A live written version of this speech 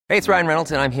Hey, it's Ryan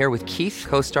Reynolds, and I'm here with Keith,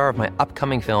 co-star of my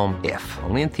upcoming film, If,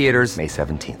 only in theaters May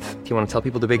 17th. Do you want to tell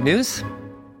people the big news?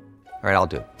 All right, I'll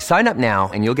do it. Sign up now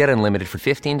and you'll get unlimited for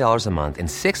 $15 a month and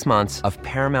 6 months of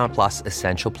Paramount Plus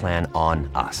Essential Plan on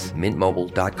us.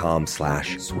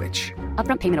 MintMobile.com/switch.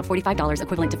 Upfront payment of $45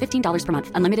 equivalent to $15 per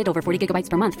month. Unlimited over 40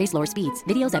 gigabytes per month. Face lower speeds.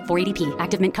 Videos at 480p.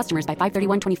 Active Mint customers by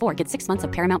 531.24 get 6 months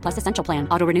of Paramount Plus Essential Plan.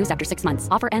 Auto renews after 6 months.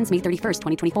 Offer ends May 31st,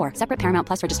 2024. Separate Paramount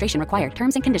Plus registration required.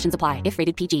 Terms and conditions apply if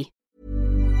rated PG.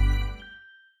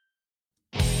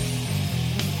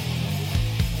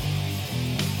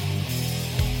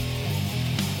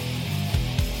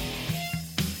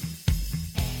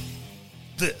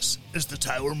 This is the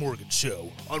Tyler Morgan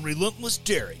Show on Relentless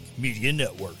Daring Media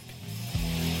Network.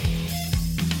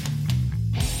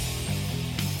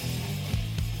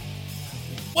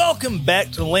 Welcome back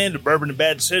to the land of bourbon and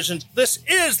bad decisions. This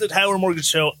is the Tyler Morgan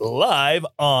Show live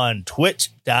on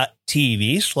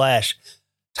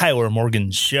twitch.tv/Tyler Morgan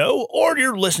Show, or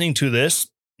you're listening to this,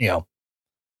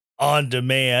 on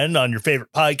demand on your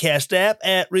favorite podcast app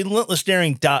at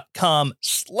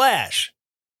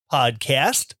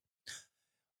relentlessdaring.com/podcast.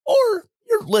 Or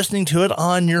you're listening to it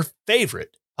on your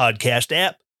favorite podcast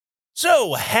app.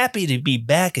 So happy to be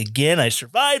back again. I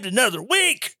survived another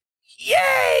week.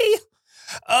 Yay!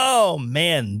 Oh,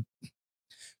 man.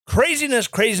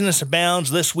 Craziness abounds.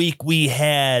 This week we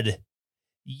had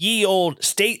ye old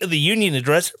State of the Union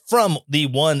address from the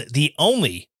one, the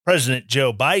only President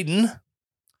Joe Biden,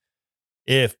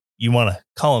 if you want to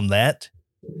call him that.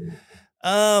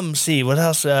 See, what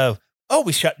else?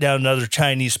 We shot down another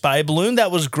Chinese spy balloon.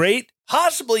 That was great.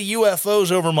 Possibly UFOs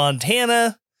over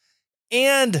Montana.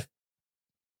 And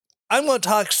I'm going to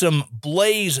talk some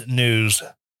Blaze news.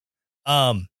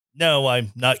 No,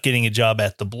 I'm not getting a job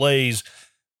at the Blaze,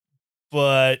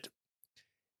 but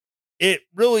it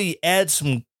really adds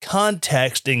some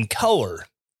context and color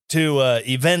to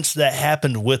events that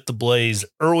happened with the Blaze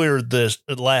earlier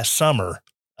last summer.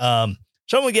 So I'm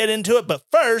going to get into it, but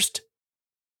first,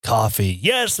 coffee.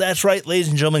 Yes, that's right, ladies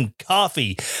and gentlemen,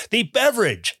 coffee. The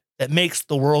beverage that makes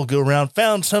the world go round,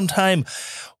 found sometime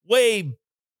way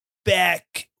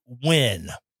back when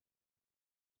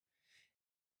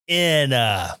in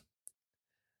the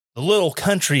little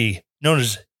country known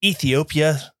as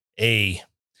Ethiopia. A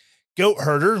goat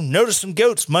herder noticed some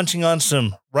goats munching on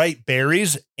some ripe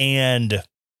berries, and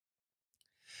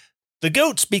the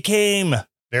goats became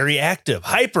very active,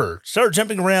 hyper, started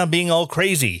jumping around, being all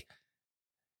crazy.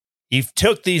 He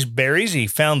took these berries, he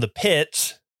found the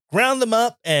pits, ground them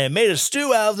up, and made a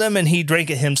stew out of them, and he drank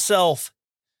it himself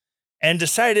and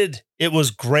decided it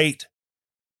was great.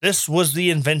 This was the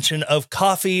invention of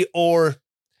coffee, or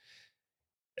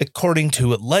according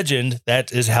to legend,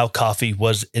 that is how coffee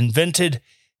was invented.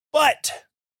 But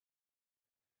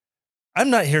I'm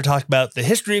not here to talk about the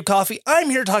history of coffee. I'm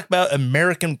here to talk about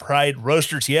American Pride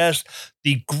Roasters. Yes,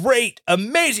 the great,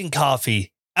 amazing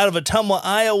coffee out of Ottumwa,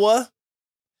 Iowa.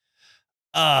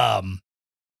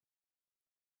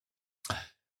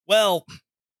 Well,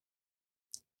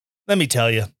 let me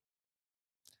tell you,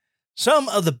 some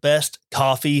of the best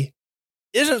coffee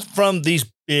isn't from these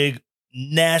big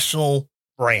national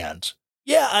brands.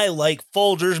 Yeah, I like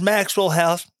Folgers, Maxwell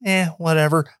House,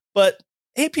 whatever, but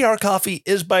APR coffee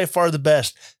is by far the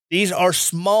best. These are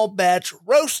small batch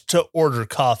roast to order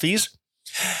coffees.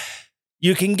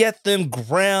 You can get them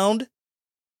ground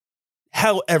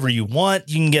however you want.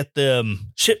 You can get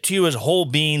them shipped to you as whole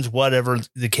beans, whatever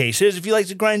the case is. If you like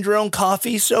to grind your own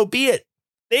coffee, so be it.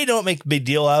 They don't make a big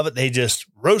deal out of it. They just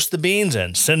roast the beans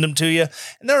and send them to you.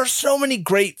 And there are so many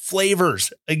great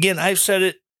flavors. Again, I've said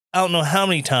it, I don't know how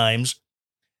many times.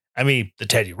 I mean, the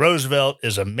Teddy Roosevelt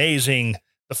is amazing.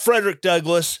 The Frederick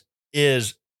Douglass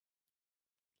is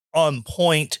on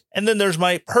point. And then there's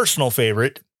my personal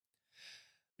favorite,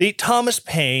 the Thomas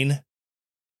Paine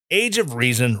Age of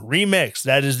Reason remix.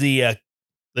 That is the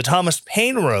Thomas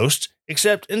Paine roast,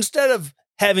 except instead of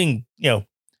having,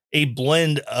 a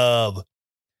blend of,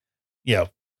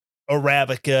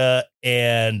 Arabica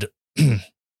and,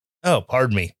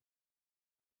 pardon me.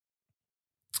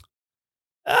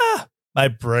 My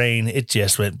brain, it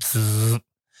just went,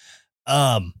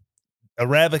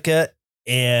 Arabica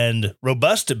and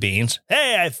Robusta beans.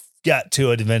 Hey, I got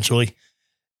to it eventually.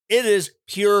 It is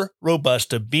pure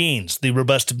Robusta beans. The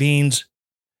Robusta beans,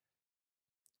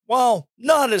 while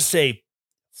not as,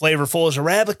 flavorful as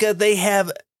Arabica,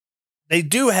 they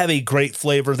do have a great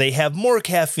flavor. They have more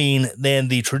caffeine than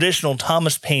the traditional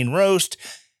Thomas Paine roast.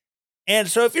 And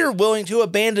so if you're willing to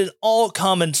abandon all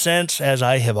common sense, as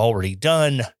I have already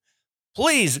done,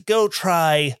 please go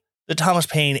try the Thomas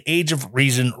Paine Age of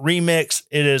Reason remix.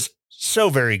 It is so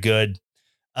very good.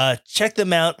 Check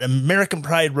them out. American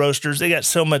Pride Roasters. They got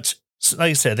so much,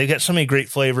 like I said, they got so many great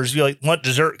flavors. You want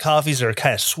dessert coffees that are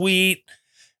kind of sweet.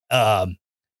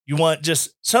 You want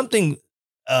just something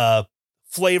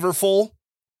flavorful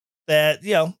that,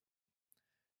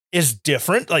 is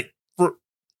different. Like for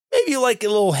maybe like a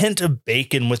little hint of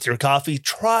bacon with your coffee.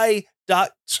 Try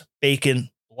Doc's Bacon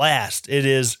Blast. It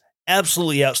is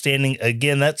absolutely outstanding.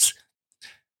 Again, that's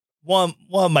one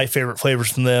of my favorite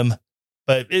flavors from them,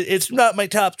 but it's not my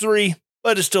top 3,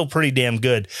 but it's still pretty damn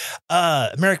good.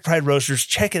 American Pride Roasters,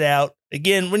 check it out.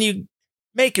 Again, when you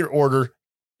make your order,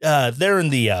 they're in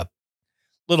the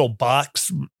little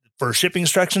box for shipping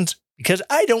instructions, because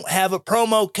I don't have a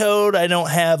promo code. I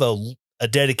don't have a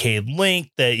dedicated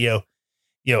link that,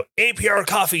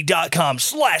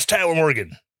 aprcoffee.com/Tyler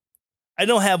Morgan. I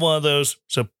don't have one of those,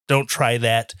 so don't try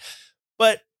that.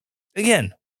 But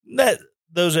again,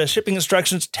 those shipping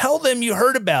instructions, tell them you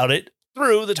heard about it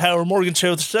through the Tyler Morgan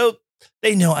Show, so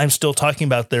they know I'm still talking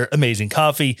about their amazing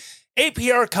coffee.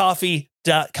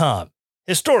 aprcoffee.com.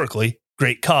 Historically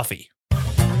great coffee.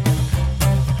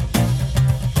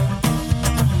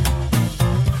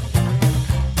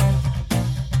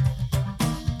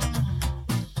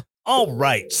 All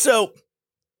right. So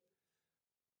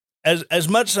as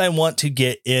much as I want to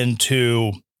get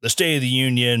into the State of the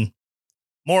Union,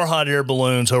 more hot air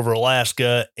balloons over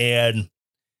Alaska, and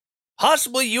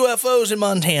possibly UFOs in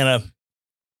Montana,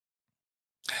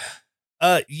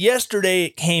 yesterday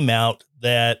it came out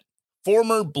that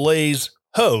former Blaze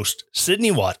host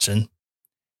Sydney Watson,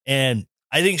 and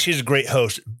I think she's a great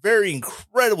host, very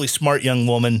incredibly smart young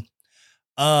woman.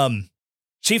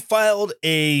 She filed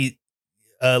a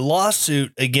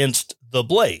lawsuit against The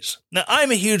Blaze. Now,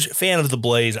 I'm a huge fan of The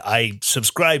Blaze. I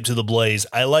subscribe to The Blaze.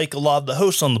 I like a lot of the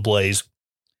hosts on The Blaze.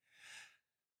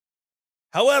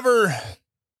 However,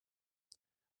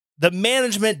 the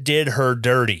management did her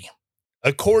dirty,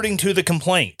 according to the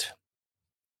complaint.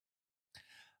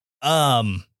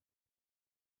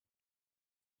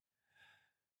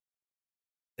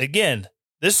 Again,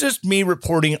 this is me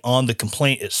reporting on the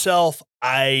complaint itself.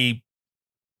 I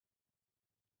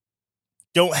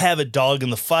don't have a dog in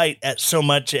the fight at so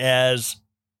much as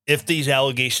if these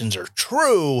allegations are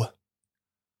true,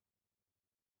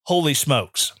 holy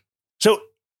smokes. So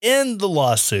in the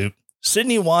lawsuit,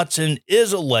 Sydney Watson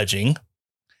is alleging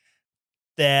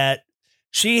that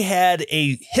she had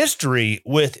a history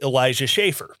with Elijah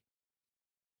Schaffer.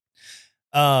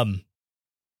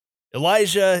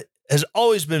 Elijah has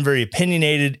always been very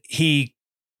opinionated. He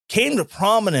came to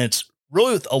prominence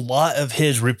really with a lot of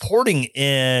his reporting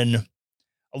in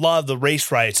a lot of the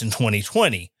race riots in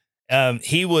 2020.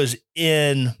 He was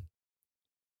in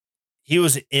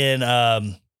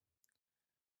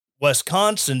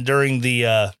Wisconsin during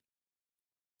the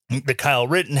Kyle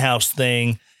Rittenhouse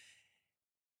thing,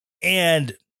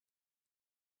 and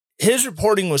his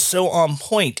reporting was so on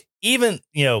point. Even,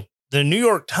 the New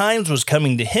York Times was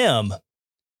coming to him,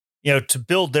 to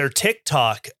build their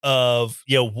TikTok of,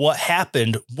 what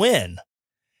happened when.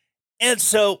 And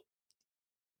so,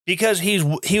 because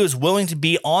he was willing to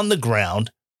be on the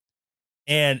ground,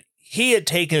 and he had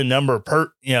taken a number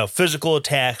of physical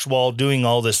attacks while doing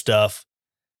all this stuff,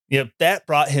 that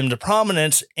brought him to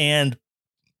prominence, and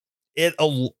it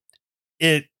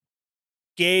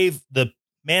gave the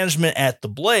management at the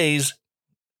Blaze,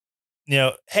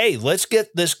 hey, let's get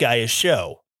this guy a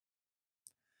show.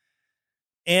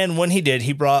 And when he did,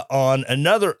 he brought on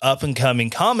another up and coming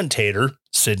commentator,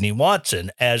 Sydney Watson,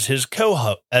 as his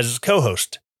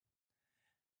co-host.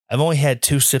 I've only had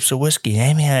 2 sips of whiskey. This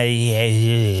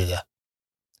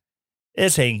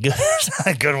ain't good. It's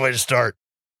not a good way to start.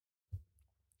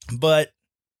 But,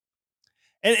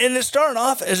 and it started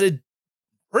off as a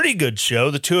pretty good show.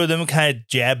 The two of them kind of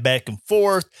jab back and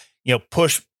forth,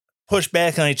 push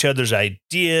back on each other's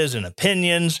ideas and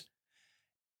opinions.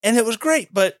 And it was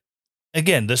great. But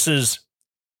again, this is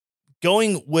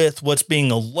going with what's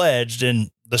being alleged,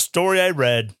 and the story I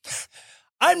read,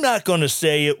 I'm not going to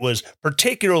say it was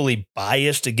particularly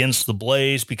biased against the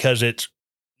Blaze because it's,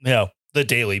 the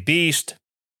Daily Beast.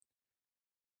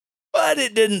 But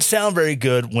it didn't sound very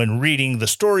good when reading the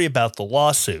story about the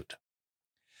lawsuit.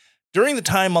 During the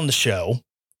time on the show,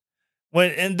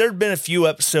 and there'd been a few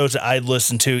episodes that I'd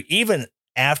listened to, even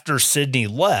after Sydney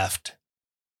left,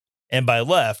 and by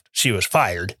left, she was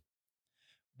fired,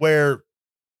 where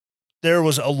there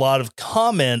was a lot of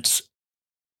comments,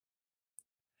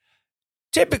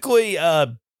 typically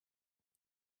about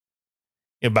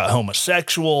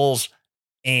homosexuals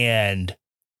and a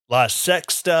lot of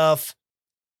sex stuff.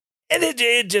 And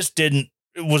it just it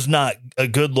was not a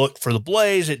good look for the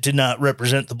Blaze. It did not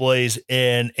represent the Blaze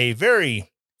in a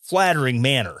very flattering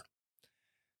manner.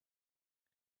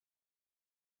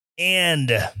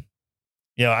 And,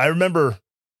 I remember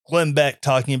Glenn Beck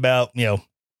talking about,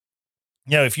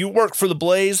 if you work for the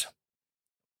Blaze,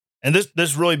 and this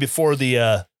is really before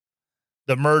the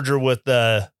merger with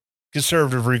the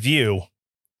Conservative Review,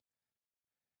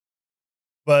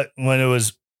 but when it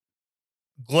was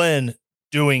Glenn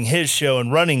doing his show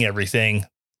and running everything,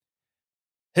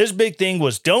 his big thing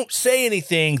was don't say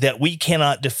anything that we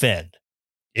cannot defend.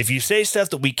 If you say stuff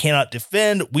that we cannot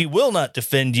defend, we will not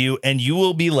defend you and you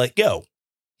will be let go.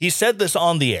 He said this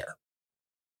on the air.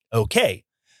 Okay.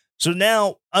 So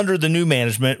now under the new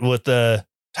management with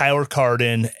Tyler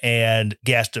Cardin and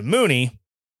Gaston Mooney,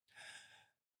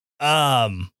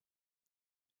 I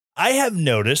have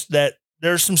noticed that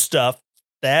there's some stuff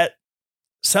that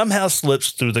somehow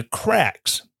slips through the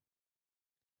cracks.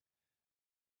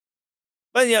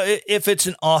 But, if it's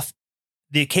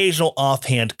the occasional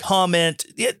offhand comment,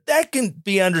 that can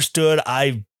be understood.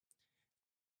 Like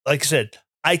I said,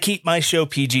 I keep my show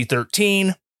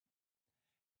PG-13.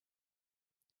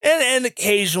 And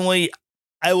occasionally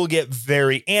I will get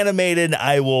very animated.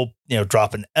 I will,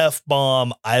 drop an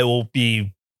F-bomb. I will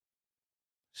be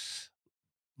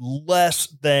less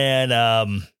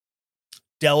than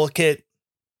delicate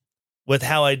with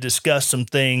how I discuss some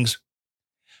things.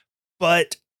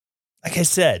 But like I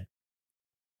said,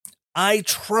 I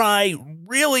try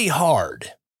really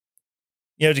hard,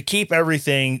 to keep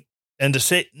everything and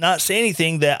to not say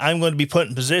anything that I'm going to be put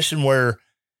in a position where,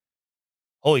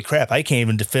 holy crap, I can't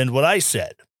even defend what I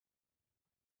said.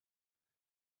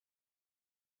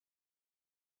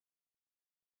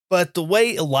 But the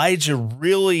way Elijah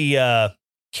really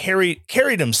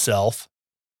carried himself,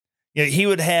 he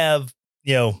would have,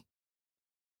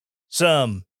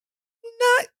 some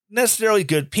not necessarily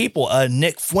good people.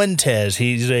 Nick Fuentes,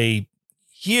 he's a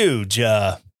huge,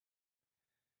 I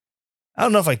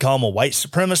don't know if I call him a white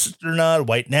supremacist or not, a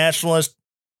white nationalist,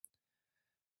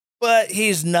 but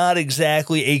he's not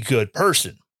exactly a good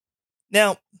person.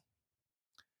 Now,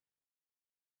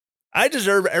 I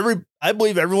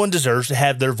believe everyone deserves to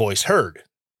have their voice heard.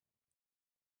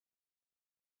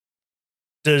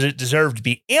 Does it deserve to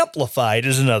be amplified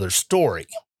is another story.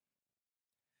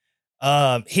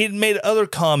 He'd made other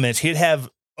comments. He'd have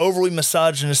overly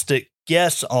misogynistic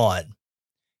guests on.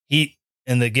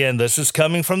 And again, this is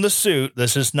coming from the suit.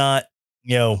 This is not,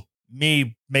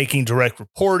 me making direct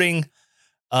reporting.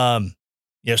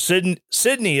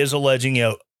 Sydney is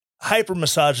alleging, hyper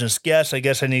misogynist guests. I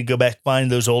guess I need to go back and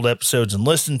find those old episodes and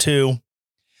listen to.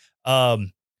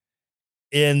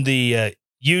 In the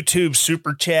YouTube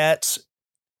super chats,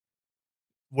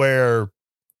 where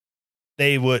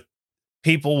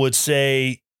people would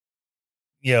say,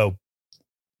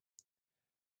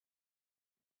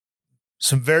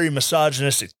 some very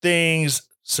misogynistic things,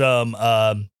 some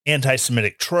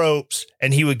anti-Semitic tropes,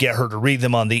 and he would get her to read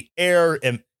them on the air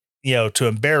and, to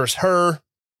embarrass her,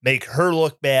 make her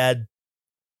look bad.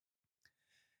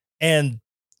 And,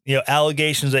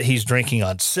 allegations that he's drinking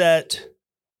on set.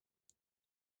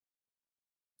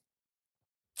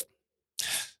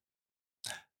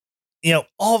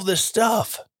 All of this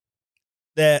stuff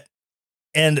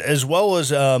and as well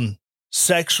as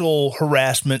sexual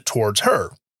harassment towards her.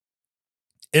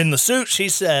 In the suit, she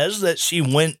says that she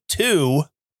went to,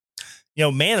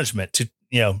 management, to,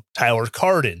 Tyler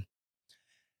Cardin.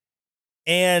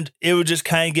 And it would just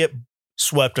kind of get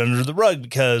swept under the rug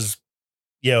because,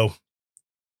 the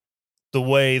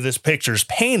way this picture's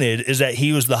painted is that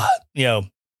he was the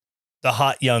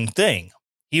hot young thing.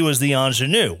 He was the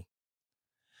ingenue.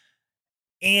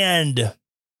 And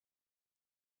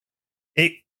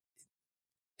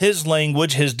his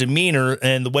language, his demeanor,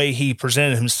 and the way he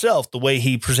presented himself, the way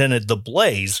he presented the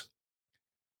Blaze,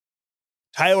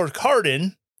 Tyler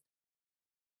Cardin,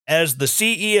 as the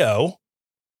CEO,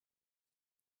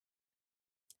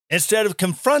 instead of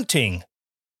confronting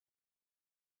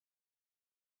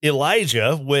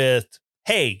Elijah with,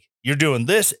 hey, you're doing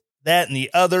this, that, and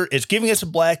the other, it's giving us a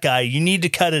black eye, you need to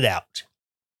cut it out,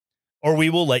 or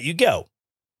we will let you go.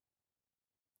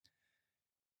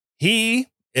 He,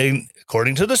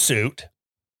 according to the suit,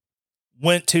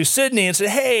 went to Sydney and said,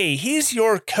 hey, he's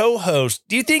your co-host.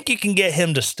 Do you think you can get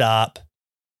him to stop?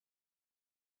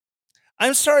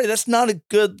 I'm sorry, that's not a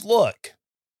good look.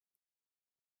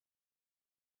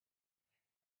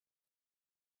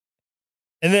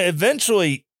 And then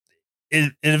eventually,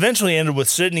 it eventually ended with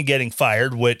Sydney getting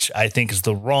fired, which I think is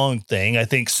the wrong thing. I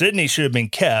think Sydney should have been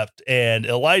kept and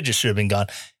Elijah should have been gone.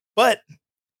 But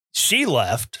she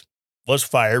left, was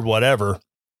fired, whatever.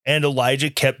 And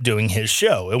Elijah kept doing his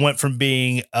show. It went from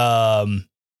being,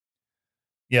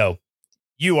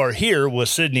 you are here with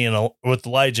Sydney and with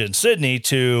Elijah and Sydney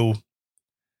to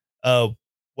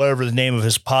whatever the name of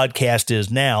his podcast is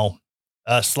now,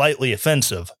 Slightly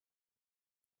Offensive.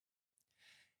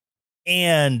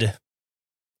 And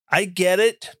I get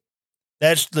it.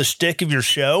 That's the shtick of your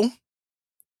show.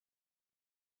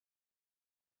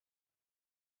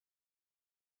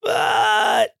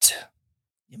 But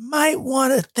you might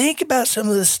want to think about some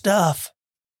of this stuff.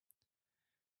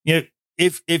 You know,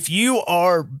 if you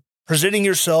are presenting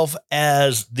yourself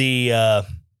as the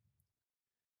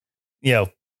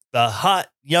the hot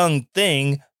young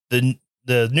thing, the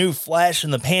new flash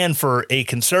in the pan for a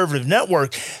conservative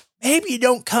network, maybe you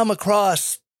don't come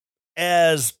across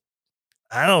as,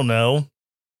 I don't know,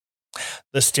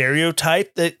 the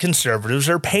stereotype that conservatives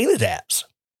are painted as.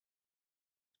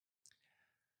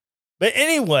 But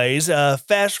anyways,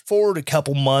 fast forward a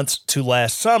couple months to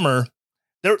last summer,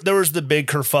 there was the big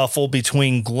kerfuffle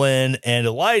between Glenn and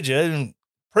Elijah, and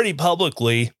pretty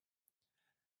publicly,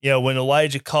 when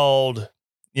Elijah called,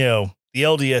 the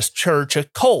LDS Church a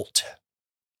cult.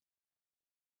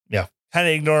 Yeah, kind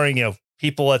of ignoring,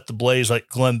 people at the Blaze like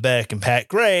Glenn Beck and Pat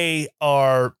Gray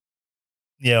are,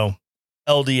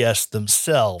 LDS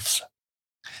themselves.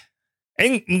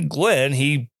 And Glenn,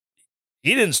 he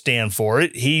didn't stand for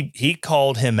it. He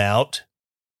called him out.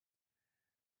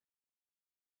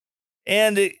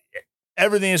 And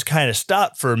everything has kind of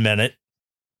stopped for a minute.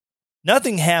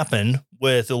 Nothing happened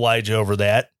with Elijah over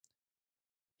that.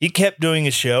 He kept doing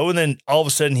his show, and then all of a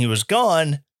sudden he was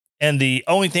gone. And the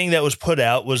only thing that was put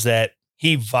out was that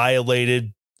he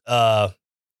violated, the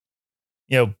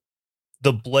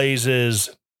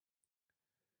Blaze's,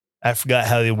 I forgot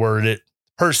how they worded it,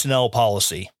 personnel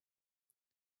policy.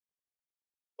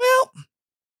 Well,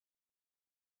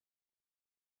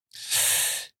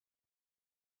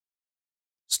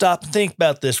 stop and think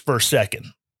about this for a second.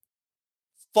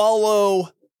 Follow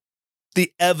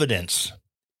the evidence,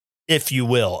 if you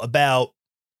will, about,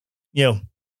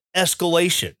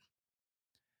 escalation.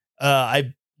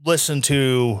 I listened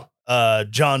to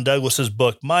John Douglas's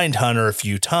book, Mindhunter, a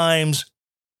few times.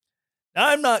 Now,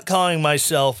 I'm not calling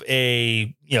myself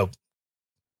a,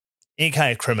 any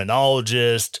kind of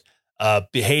criminologist,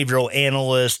 behavioral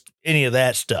analyst, any of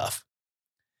that stuff.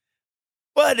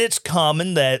 But it's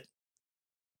common that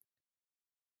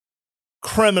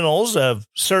criminals of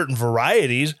certain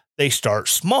varieties, they start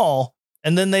small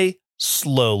and then they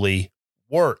slowly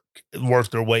work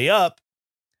their way up.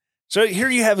 So here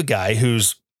you have a guy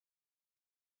who's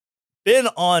been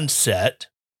on set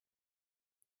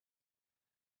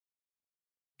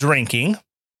drinking,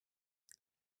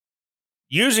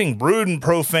 using rude and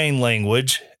profane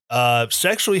language,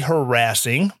 sexually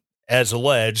harassing, as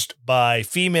alleged, by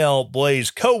female Blaze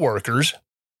co-workers.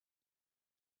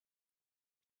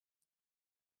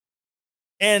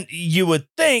 And you would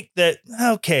think that,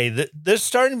 okay, there's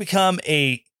starting to become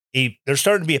there's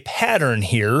starting to be a pattern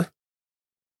here.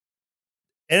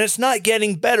 And it's not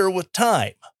getting better with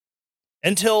time.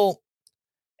 Until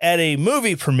at a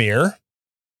movie premiere,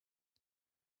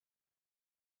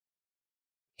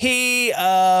 he,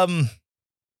 to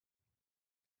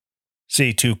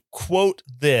quote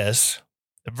this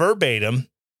verbatim,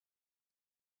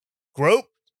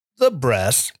 groped the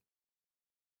breasts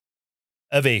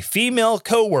of a female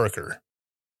coworker.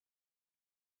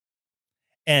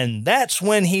 And that's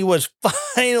when he was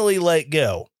finally let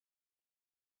go.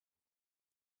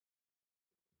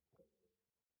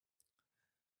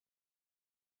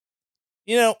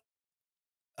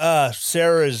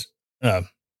 Sarah's,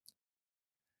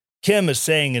 Kim is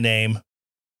saying a name.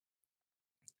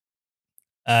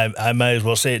 I might as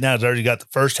well say it now. It's already got the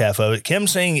first half of it. Kim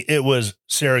saying it was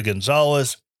Sarah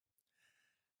Gonzalez.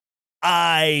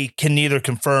 I can neither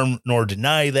confirm nor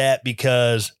deny that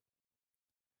because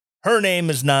her name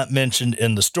is not mentioned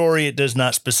in the story. It does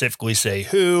not specifically say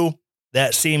who.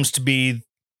 That seems to be,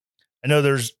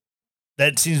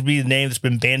 that seems to be the name that's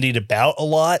been bandied about a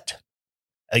lot.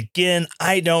 Again,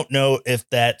 I don't know if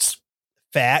that's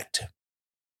fact.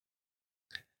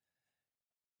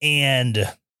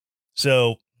 And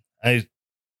so as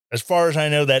far as I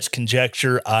know, that's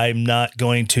conjecture. I'm not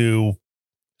going to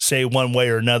say one way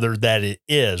or another that it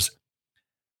is.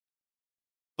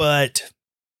 But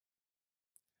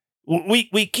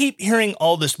we keep hearing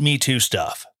all this Me Too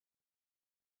stuff.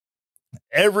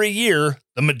 Every year,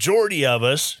 the majority of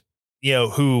us,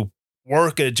 who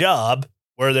work a job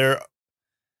where they're,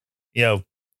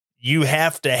 you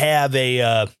have to have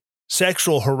a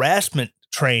sexual harassment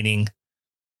training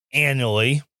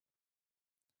annually,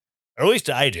 or at least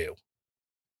I do.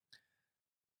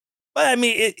 But I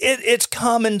mean, it's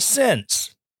common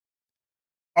sense.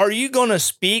 Are you going to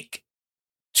speak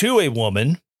to a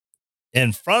woman,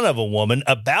 in front of a woman,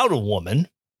 about a woman,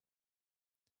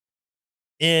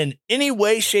 in any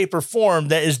way, shape, or form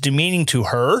that is demeaning to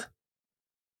her,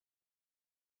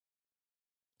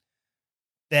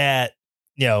 that,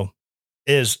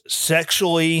 is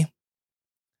sexually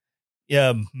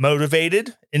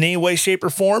motivated in any way, shape, or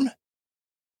form?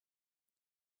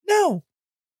 No.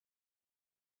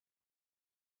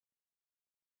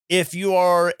 If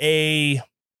you're a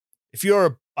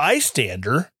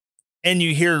bystander and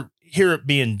you hear it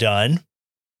being done,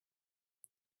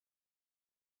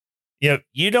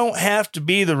 you don't have to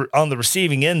be on the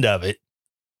receiving end of it.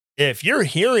 If you're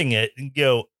hearing it and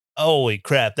go, holy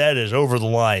crap, that is over the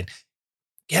line.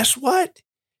 Guess what?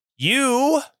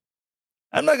 I'm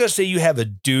not going to say you have a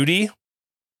duty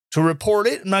to report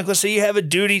it. I'm not going to say you have a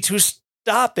duty to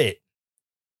stop it.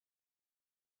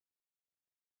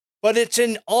 But it's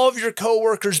in all of your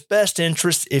coworkers' best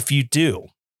interest if you do.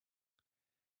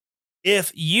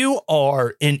 If you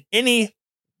are in any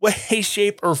way,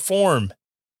 shape, or form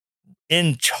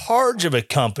in charge of a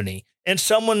company and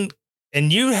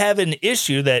you have an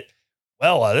issue that,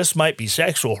 this might be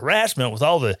sexual harassment with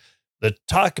all the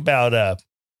talk about,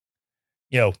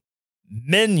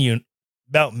 man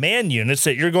units,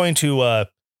 that you're going to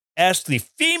ask the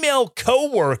female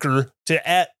coworker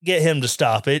to get him to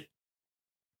stop it.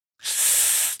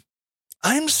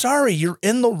 I'm sorry, you're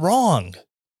in the wrong.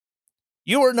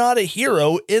 You are not a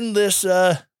hero in this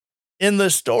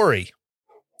story.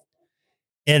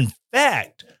 In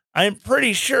fact, I'm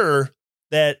pretty sure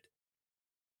that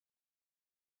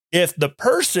if the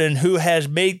person who has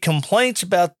made complaints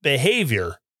about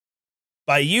behavior,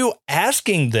 by you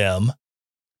asking them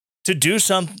to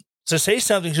say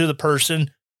something to the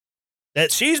person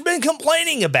that she's been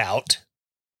complaining about,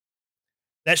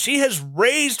 that she has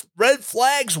raised red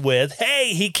flags with,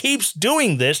 hey, he keeps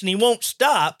doing this and he won't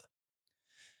stop.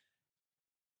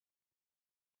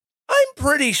 I'm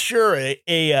pretty sure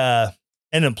an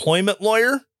employment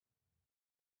lawyer,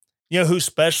 who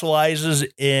specializes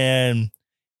in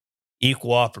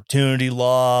equal opportunity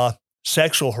law,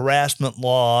 sexual harassment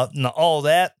law, and all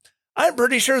that, I'm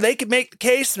pretty sure they could make the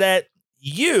case that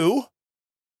you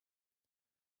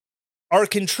are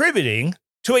contributing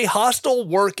to a hostile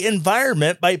work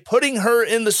environment by putting her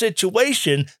in the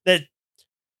situation that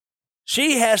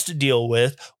she has to deal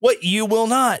with what you will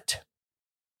not.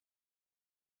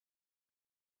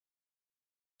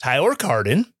 Tyler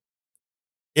Cardin,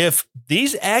 if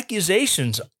these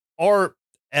accusations are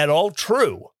at all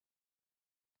true,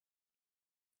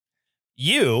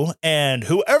 you and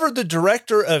whoever the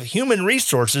director of human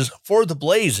resources for the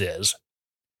Blaze is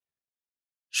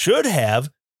should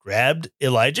have grabbed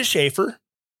Elijah Schaffer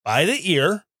by the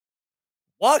ear,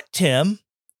 walked him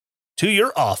to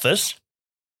your office,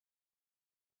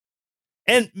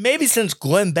 and maybe since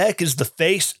Glenn Beck is the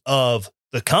face of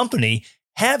the company,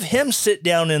 have him sit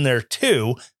down in there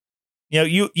too.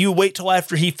 You wait till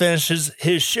after he finishes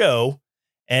his show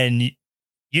and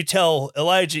you tell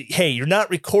Elijah, hey, you're not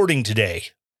recording today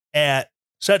at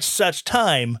such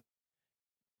time.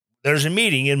 There's a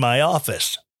meeting in my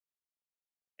office.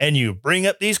 And you bring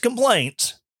up these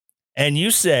complaints and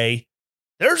you say,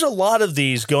 there's a lot of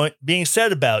these being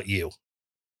said about you.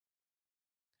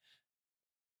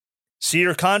 See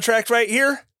your contract right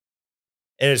here?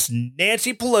 It's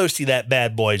Nancy Pelosi, that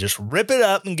bad boy. Just rip it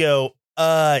up and go,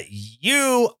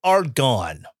 you are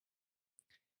gone.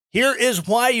 Here is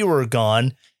why you were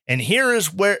gone. And here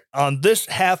is where on this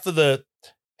half of the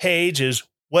page is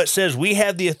what says we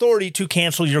have the authority to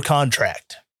cancel your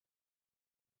contract.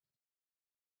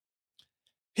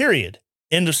 Period.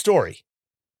 End of story.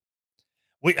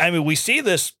 We see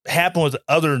this happen with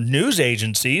other news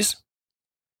agencies.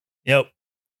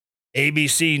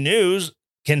 ABC News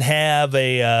can have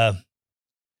a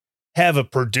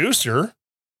producer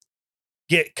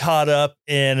get caught up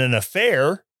in an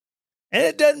affair, and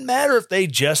it doesn't matter if they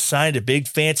just signed a big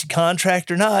fancy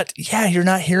contract or not. Yeah, you're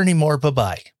not here anymore.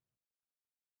 Bye-bye.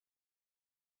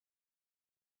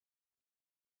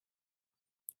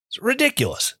 It's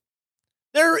ridiculous.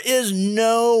 There is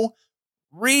no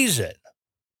reason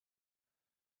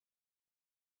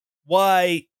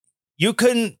why you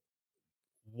couldn't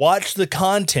watch the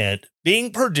content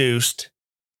being produced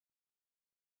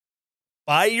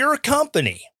by your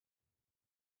company,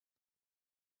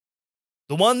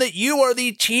 the one that you are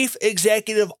the chief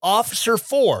executive officer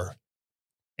for,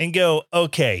 and go,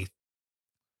 okay,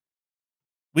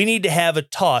 we need to have a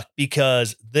talk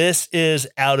because this is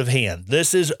out of hand.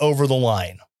 This is over the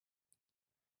line.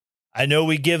 I know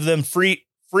we give them free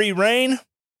reign,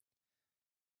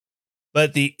 but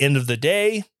at the end of the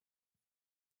day,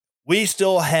 we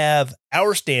still have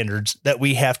our standards that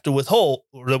we have to withhold,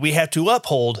 or that we have to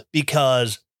uphold,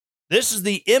 because this is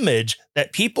the image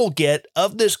that people get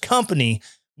of this company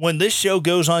when this show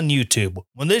goes on YouTube,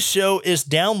 when this show is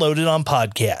downloaded on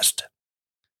podcast.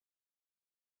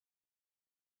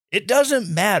 It doesn't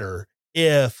matter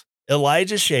if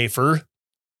Elijah Schaffer,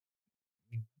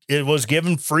 it was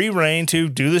given free reign to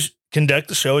conduct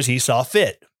the show as he saw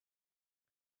fit.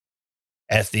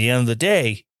 At the end of the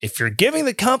day, if you're giving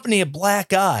the company a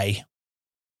black eye,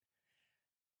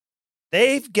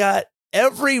 they've got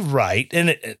every right,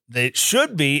 and it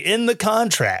should be in the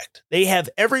contract. They have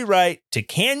every right to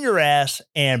can your ass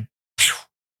and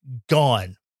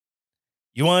gone.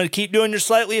 You want to keep doing your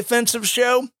slightly offensive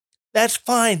show? That's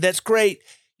fine. That's great.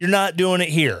 You're not doing it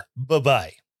here.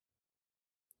 Bye-bye.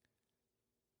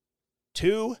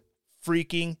 Too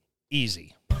freaking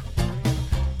easy.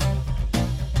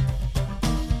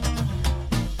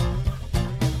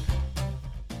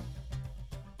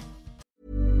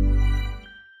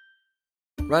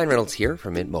 Ryan Reynolds here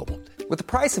from Mint Mobile. With the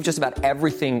price of just about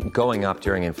everything going up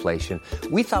during inflation,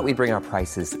 we thought we'd bring our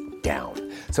prices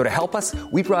down. So to help us,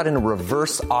 we brought in a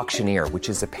reverse auctioneer, which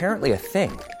is apparently a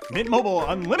thing. Mint Mobile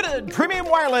Unlimited Premium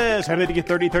Wireless. How to get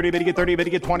 30, 30, bit to get 30, bit to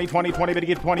get 20, 20, 20, bit to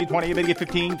get 20, 20, bit to get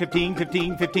 15, 15,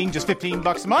 15, 15, just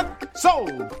 $15 a month?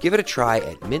 Sold! Give it a try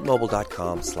at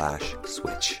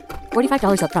mintmobile.com/switch.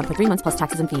 $45 up front for 3 months plus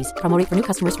taxes and fees. Promo rate for new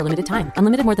customers for limited time.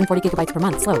 Unlimited more than 40 gigabytes per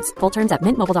month. Slows full terms at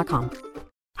mintmobile.com.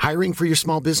 Hiring for your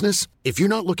small business? If you're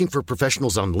not looking for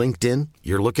professionals on LinkedIn,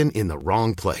 you're looking in the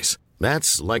wrong place.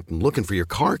 That's like looking for your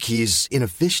car keys in a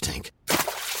fish tank.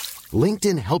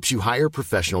 LinkedIn helps you hire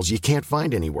professionals you can't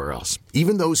find anywhere else,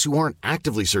 even those who aren't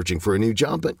actively searching for a new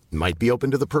job but might be open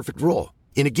to the perfect role.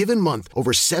 In a given month,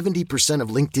 over 70% of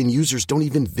LinkedIn users don't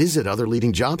even visit other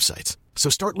leading job sites. So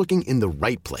start looking in the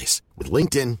right place. With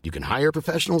LinkedIn, you can hire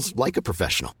professionals like a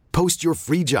professional. Post your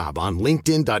free job on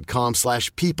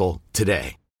linkedin.com/people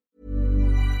today.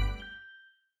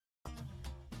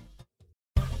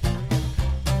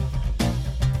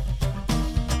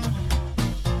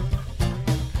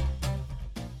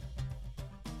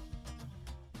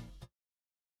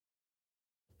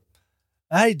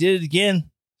 I did it again.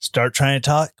 Start trying to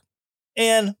talk,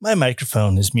 and my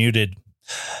microphone is muted.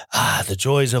 The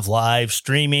joys of live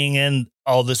streaming and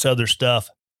all this other stuff.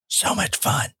 So much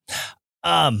fun.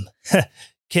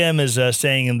 Kim is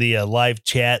saying in the live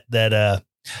chat that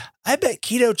I bet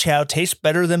Keto Chow tastes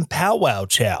better than Pow Wow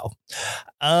Chow.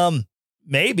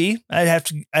 Maybe I'd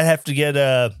have to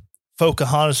get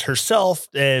Pocahontas herself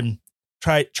and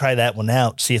try that one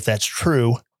out, see if that's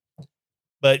true.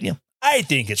 But you know, I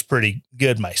think it's pretty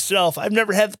good myself. I've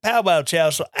never had the Pow Wow Chow,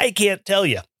 so I can't tell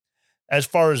you as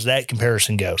far as that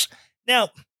comparison goes. Now,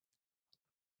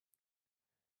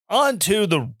 on to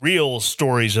the real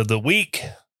stories of the week.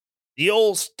 The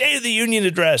old State of the Union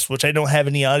address, which I don't have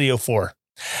any audio for.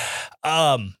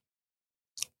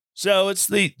 So it's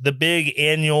the big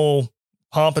annual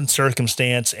pomp and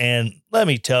circumstance. And let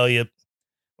me tell you,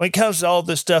 when it comes to all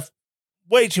this stuff,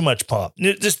 way too much pomp.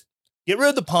 Just get rid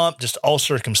of the pomp, just all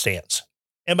circumstance.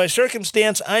 And by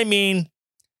circumstance, I mean,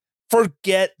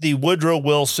 forget the Woodrow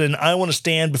Wilson, I want to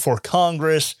stand before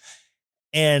Congress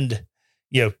and,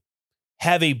 you know,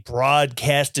 have a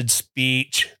broadcasted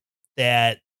speech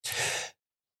that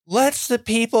lets the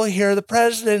people hear the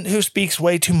president who speaks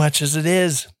way too much as it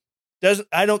is.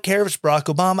 I don't care if it's Barack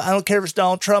Obama. I don't care if it's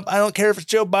Donald Trump. I don't care if it's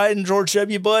Joe Biden, George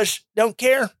W. Bush. Don't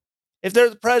care. If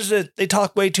they're the president, they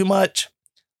talk way too much.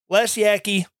 Less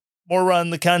yakky, more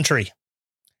run the country.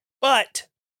 But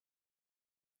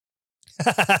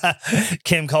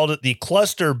Kim called it the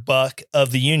cluster buck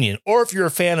of the Union. Or if you're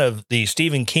a fan of the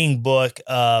Stephen King book,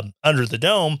 Under the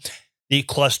Dome, the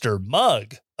cluster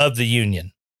mug of the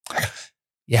Union.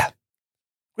 Yeah.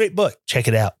 Great book. Check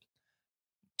it out.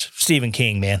 Stephen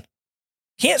King, man.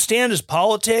 Can't stand his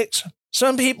politics.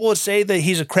 Some people would say that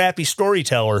he's a crappy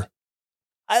storyteller.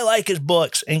 I like his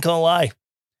books, ain't gonna lie.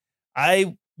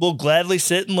 I will gladly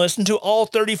sit and listen to all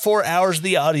 34 hours of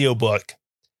the audiobook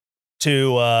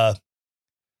to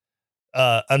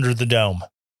Under the Dome.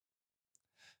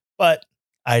 But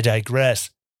I digress.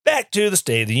 Back to the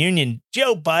State of the Union.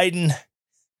 Joe Biden.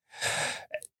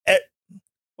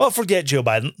 Well, forget Joe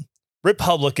Biden.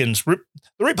 Republicans. The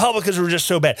Republicans were just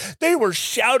so bad. They were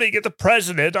shouting at the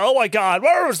president. Oh my God,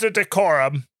 where was the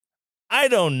decorum? I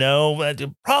don't know. They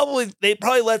probably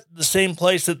left the same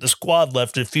place that the squad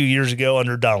left a few years ago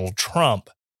under Donald Trump.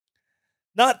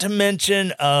 Not to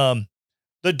mention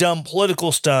the dumb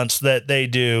political stunts that they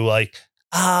do, like,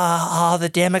 all the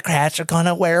Democrats are going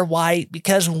to wear white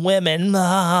because women.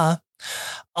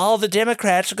 All the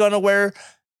Democrats are going to wear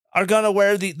are going to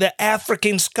wear the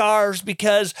African scarves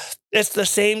because it's the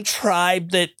same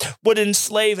tribe that would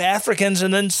enslave Africans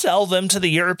and then sell them to the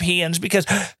Europeans because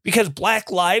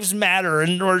Black Lives Matter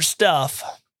and or stuff.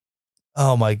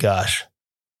 Oh my gosh.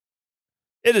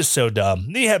 It is so dumb.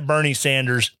 You have Bernie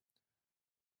Sanders.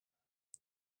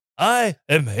 I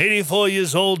am 84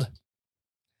 years old.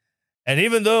 And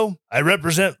even though I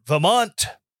represent Vermont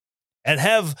and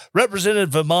have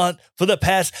represented Vermont for the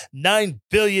past 9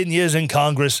 billion years in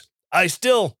Congress, I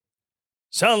still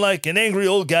sound like an angry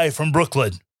old guy from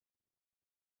Brooklyn.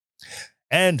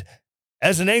 And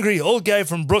as an angry old guy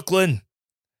from Brooklyn,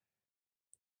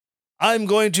 I'm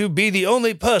going to be the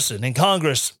only person in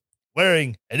Congress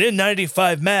wearing an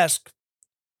N95 mask,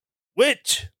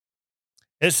 which,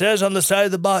 it says on the side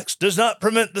of the box, does not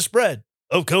prevent the spread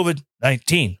of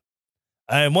COVID-19.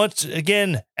 I am once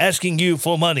again asking you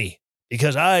for money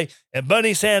because I am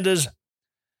Bernie Sanders,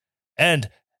 and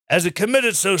as a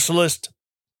committed socialist,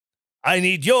 I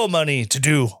need your money to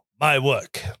do my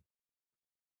work.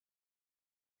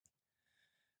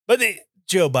 But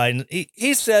Joe Biden,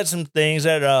 he said some things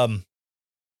that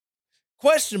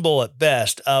questionable at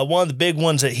best. One of the big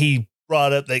ones that he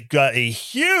brought up that got a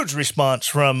huge response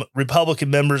from Republican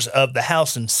members of the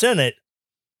House and Senate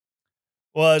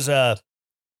was that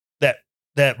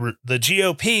the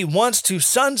GOP wants to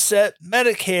sunset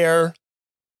Medicare,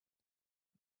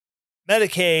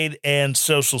 Medicaid, and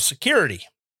Social Security.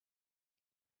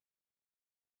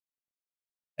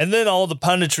 And then all the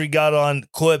punditry got on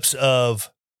clips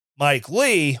of Mike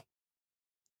Lee,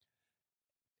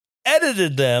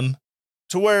 edited them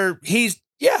to where he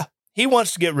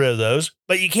wants to get rid of those,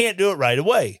 but you can't do it right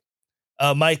away.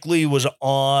 Mike Lee was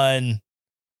on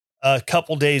a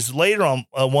couple days later on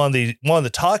one of the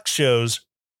talk shows,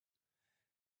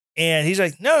 and he's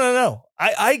like, no,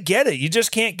 I get it. You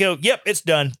just can't go, yep, it's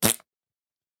done,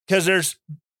 because there's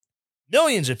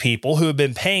millions of people who have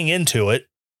been paying into it,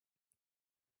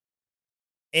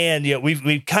 and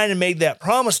we've kind of made that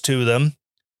promise to them,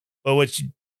 but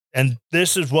and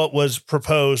this is what was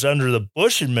proposed under the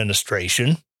Bush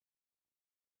administration,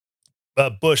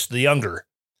 Bush the younger,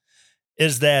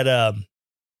 is that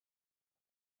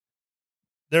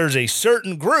there's a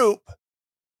certain group,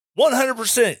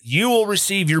 100%, you will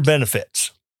receive your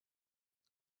benefits.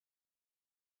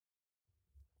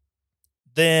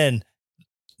 Then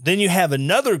you have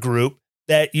another group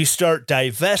that you start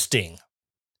divesting,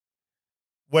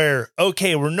 where,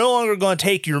 okay, we're no longer going to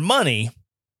take your money,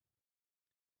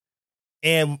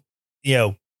 and,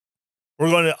 we're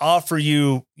going to offer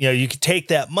you, you can take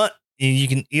that money, you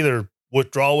can either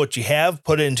withdraw what you have,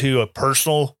 put it into a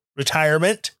personal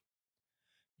retirement.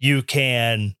 You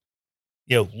can,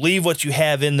 leave what you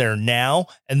have in there now,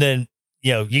 and then,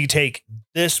 you can take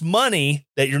this money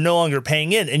that you're no longer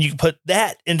paying in, and you can put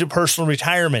that into personal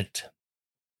retirement.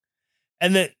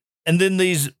 And then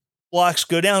these blocks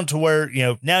go down to where,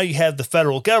 now you have the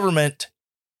federal government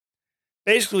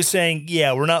basically saying,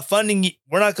 we're not funding you.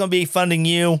 We're not going to be funding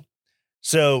you.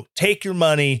 So take your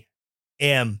money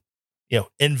and,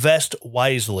 invest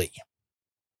wisely.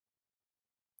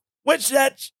 Which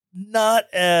that's not,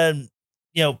 out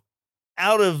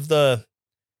of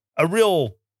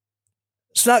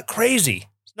it's not crazy.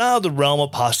 It's not out of the realm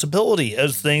of possibility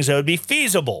as things that would be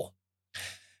feasible.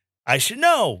 I should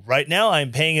know right now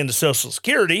I'm paying into Social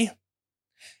Security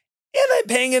and I'm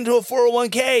paying into a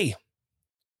 401k.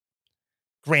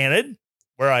 Granted,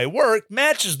 where I work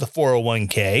matches the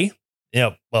 401k,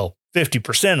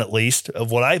 50% at least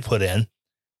of what I put in,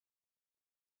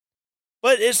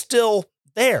 but it's still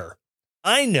there.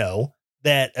 I know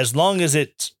that as long as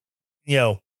it's,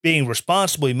 being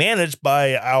responsibly managed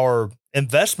by our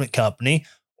investment company,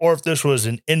 or if this was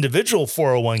an individual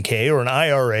 401k or an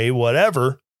IRA,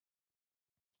 whatever,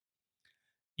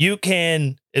 you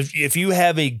can, if you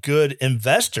have a good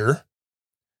investor,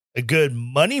 a good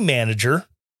money manager,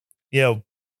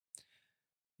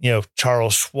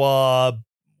 Charles Schwab,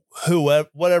 whoever,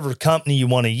 whatever company you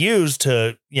want to use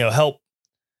to, help,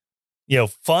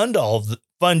 fund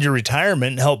your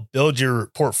retirement and help build your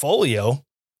portfolio,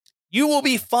 you will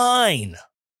be fine.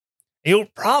 You'll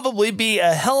probably be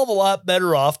a hell of a lot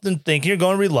better off than thinking you're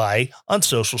going to rely on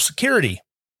Social Security.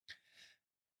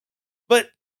 But,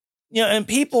 and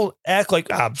people act like,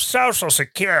 Social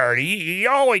Security, you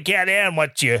only get in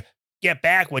what you get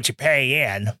back, what you pay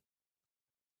in.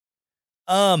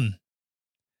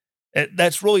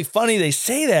 That's really funny they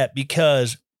say that,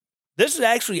 because this is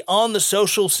actually on the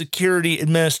Social Security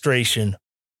Administration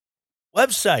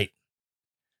website.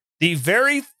 The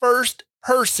very first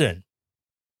person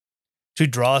to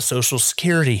draw Social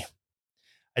Security.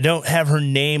 I don't have her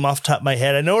name off the top of my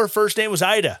head. I know her first name was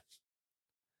Ida.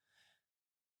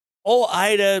 old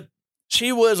Ida,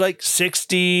 she was like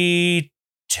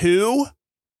 62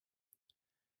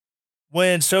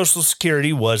 when Social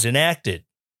Security was enacted,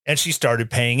 and she started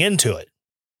paying into it.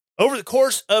 Over the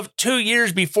course of 2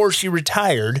 years before she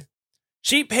retired,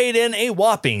 she paid in a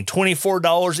whopping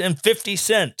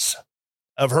 $24.50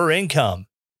 of her income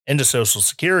into Social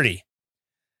Security.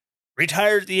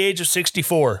 Retired at the age of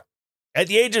 64. At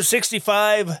the age of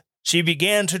 65, she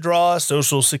began to draw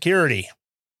Social Security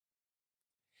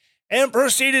and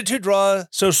proceeded to draw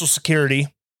Social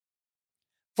Security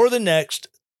for the next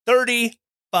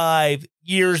 35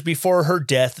 years before her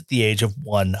death at the age of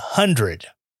 100.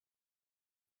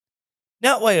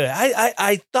 Now, wait,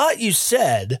 I thought you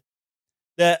said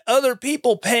that other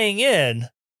people paying in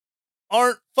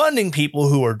aren't funding people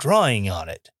who are drawing on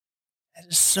it. That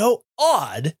is so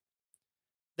odd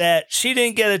that she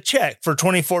didn't get a check for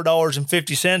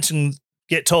 $24.50 and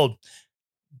get told,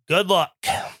 good luck.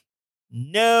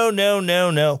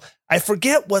 No. I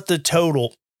forget what the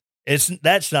total is.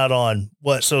 That's not on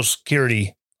what Social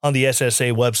Security on the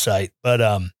SSA website, but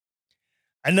I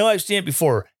know I've seen it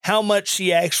before, how much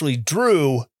she actually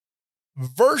drew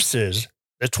versus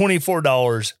the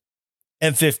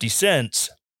 $24.50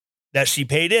 that she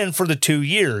paid in for the 2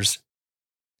 years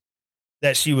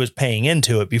that she was paying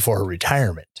into it before her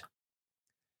retirement.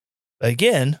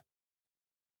 Again,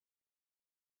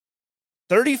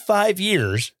 35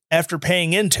 years after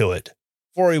paying into it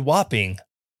for a whopping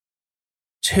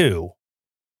 2.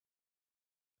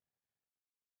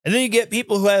 And then you get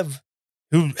people who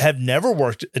have never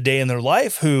worked a day in their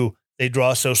life who they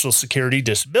draw Social Security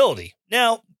disability.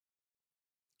 Now,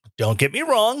 don't get me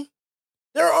wrong.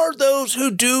 There are those who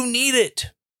do need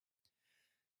it.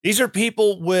 These are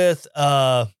people with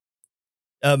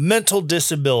mental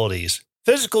disabilities,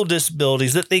 physical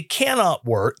disabilities that they cannot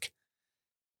work.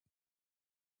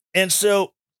 And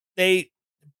so they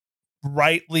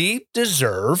rightly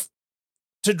deserve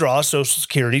to draw Social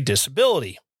Security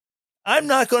disability. I'm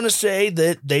not going to say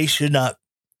that they should not,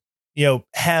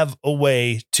 have a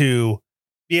way to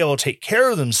be able to take care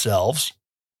of themselves,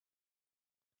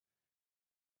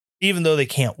 even though they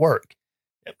can't work.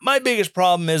 My biggest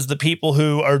problem is the people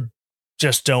who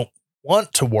just don't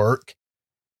want to work,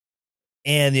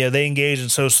 and they engage in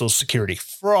Social Security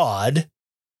fraud,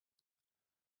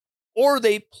 or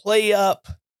they play up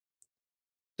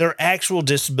their actual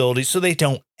disability so they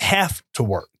don't have to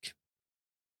work.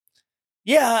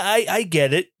 Yeah, I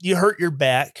get it. You hurt your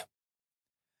back.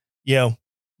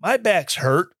 My back's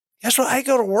hurt. Guess what? I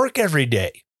go to work every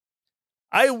day.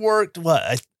 I worked,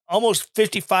 almost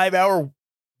 55-hour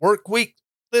work week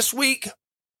this week.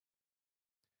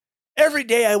 Every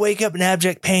day I wake up in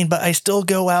abject pain, but I still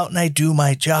go out and I do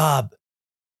my job.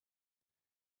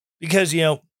 Because,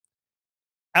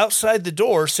 outside the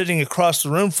door, sitting across the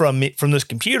room from me, from this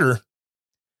computer,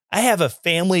 I have a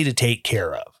family to take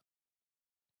care of.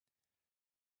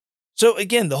 So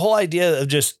again, the whole idea of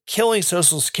just killing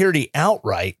Social Security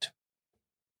outright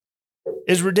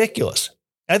is ridiculous.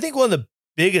 I think one of the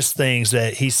biggest things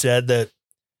that he said that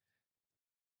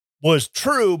was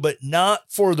true, but not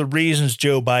for the reasons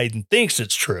Joe Biden thinks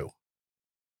it's true.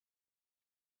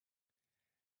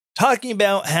 Talking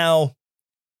about how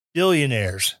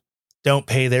billionaires don't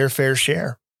pay their fair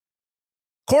share.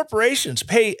 Corporations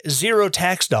pay zero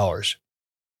tax dollars,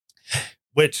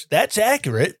 which that's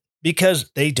accurate because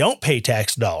they don't pay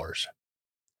tax dollars.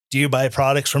 Do you buy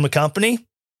products from a company?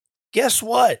 Guess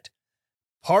what?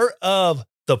 Part of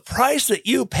the price that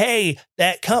you pay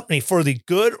that company for the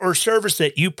good or service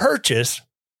that you purchase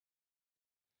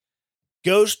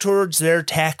goes towards their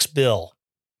tax bill.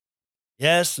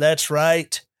 Yes, that's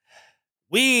right.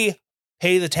 We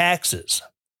pay the taxes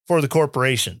for the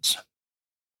corporations.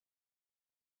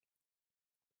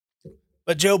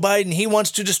 But Joe Biden, he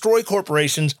wants to destroy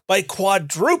corporations by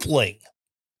quadrupling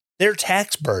their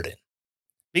tax burden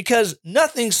because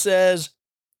nothing says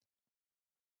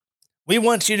we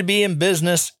want you to be in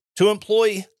business to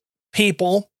employ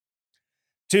people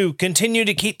to continue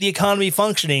to keep the economy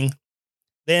functioning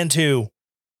than to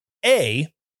A,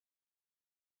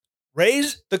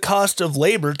 raise the cost of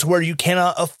labor to where you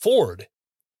cannot afford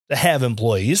to have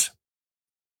employees,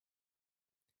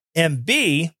 and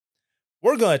B,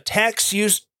 we're going to tax you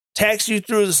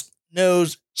through the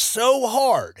nose so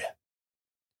hard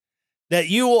that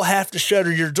you will have to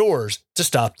shutter your doors to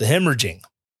stop the hemorrhaging.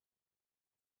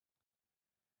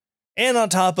 And on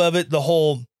top of it, the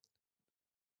whole,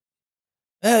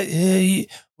 we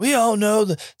all know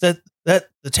that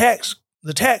the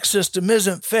tax system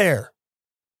isn't fair.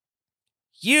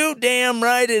 You damn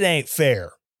right it ain't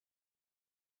fair.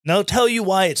 And I'll tell you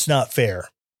why it's not fair.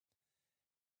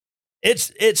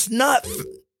 It's not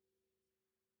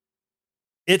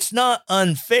it's not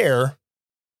unfair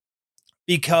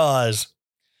because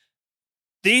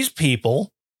these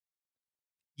people,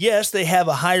 yes, they have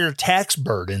a higher tax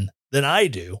burden than I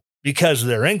do because of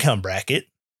their income bracket.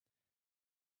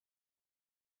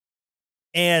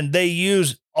 And they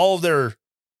use all their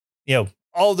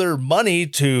money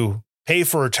to pay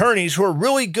for attorneys who are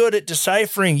really good at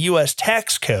deciphering U.S.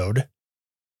 tax code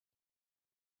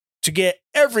to get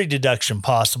every deduction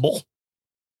possible,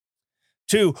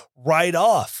 to write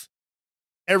off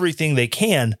everything they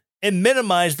can and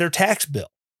minimize their tax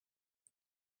bill.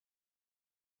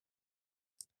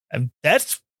 And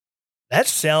that's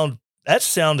sound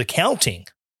accounting.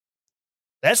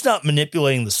 That's not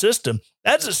manipulating the system.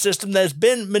 That's a system that has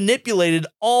been manipulated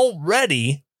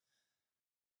already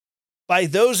by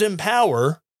those in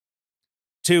power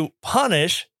to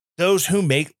punish those who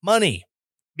make money,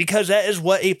 because that is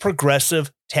what a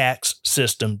progressive tax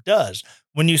system does.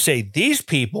 When you say these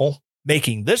people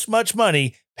making this much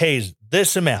money pays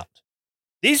this amount,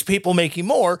 these people making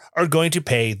more are going to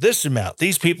pay this amount,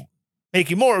 these people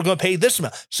making more are going to pay this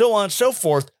amount, so on and so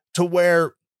forth, to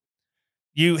where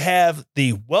you have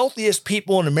the wealthiest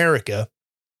people in America,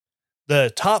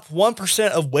 the top 1%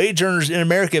 of wage earners in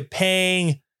America,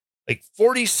 paying like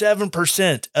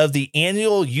 47% of the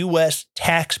annual U.S.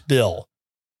 tax bill.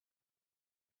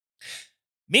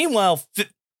 Meanwhile,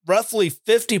 roughly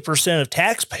 50% of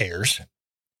taxpayers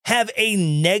have a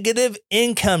negative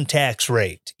income tax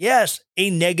rate. Yes, a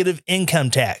negative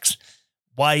income tax.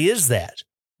 Why is that?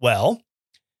 Well,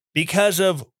 because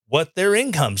of what their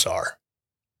incomes are.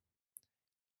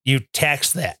 You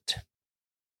tax that.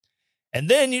 And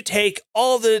then you take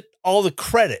all the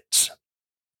credits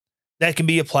that can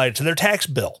be applied to their tax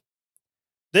bill.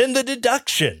 Then the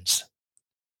deductions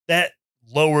that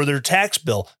lower their tax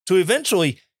bill to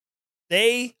eventually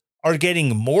they are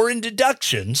getting more in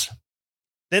deductions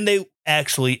than they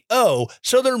actually owe.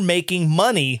 So they're making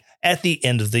money at the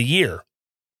end of the year.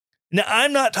 Now,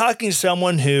 I'm not talking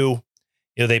someone who,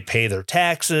 they pay their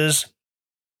taxes,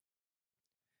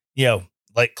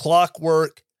 like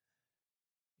clockwork,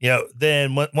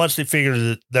 then once they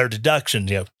figure their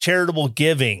deductions, charitable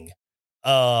giving,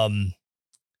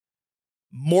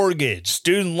 mortgage,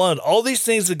 student loan, all these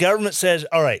things the government says,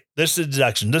 all right, this is a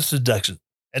deduction, this is a deduction.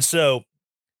 And so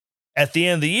at the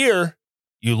end of the year,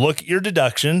 you look at your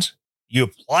deductions, you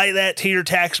apply that to your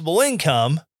taxable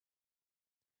income,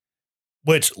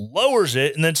 which lowers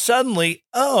it. And then suddenly,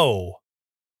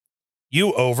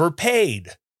 you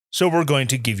overpaid. So we're going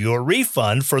to give you a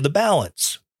refund for the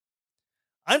balance.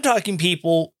 I'm talking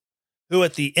people who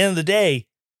at the end of the day,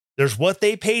 there's what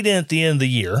they paid in at the end of the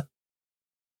year.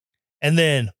 And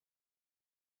then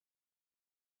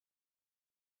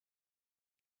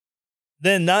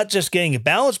not just getting a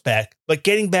balance back, but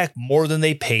getting back more than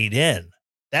they paid in.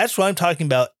 That's what I'm talking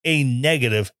about, a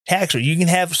negative tax rate. You can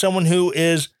have someone who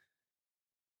is,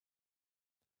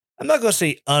 I'm not going to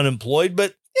say unemployed,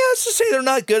 but let's just say they're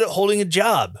not good at holding a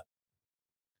job.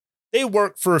 They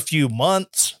work for a few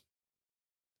months.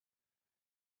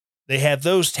 They have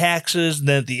those taxes. And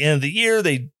then at the end of the year,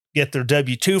 they get their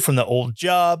W-2 from the old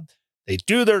job. They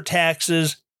do their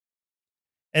taxes.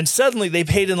 And suddenly they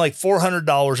paid in like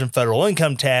 $400 in federal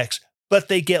income tax, but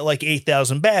they get like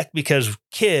 $8,000 back because of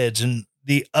kids and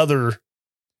the other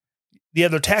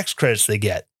tax credits they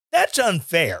get. That's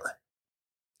unfair.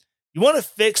 You want to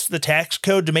fix the tax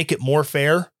code to make it more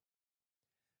fair?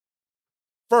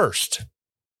 First,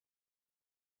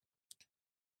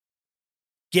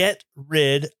 get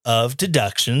rid of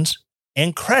deductions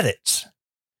and credits,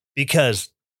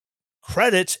 because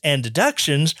credits and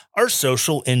deductions are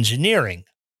social engineering.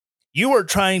 You are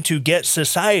trying to get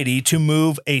society to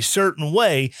move a certain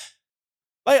way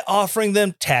by offering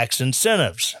them tax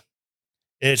incentives.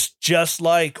 It's just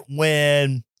like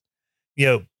when,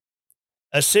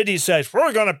 a city says,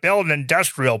 we're going to build an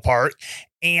industrial park.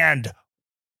 And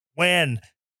when,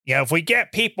 if we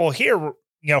get people here,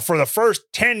 for the first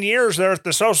 10 years they're at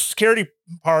the Social Security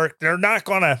park, they're not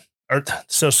going to, or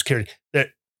Social Security,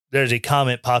 there's a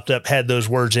comment popped up, had those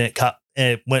words in it,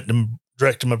 and it went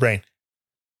direct to my brain.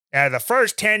 The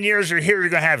first 10 years you're here, you're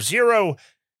going to have zero,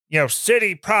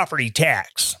 city property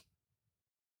tax.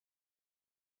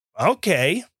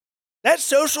 Okay. That's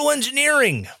social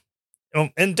engineering.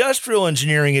 Industrial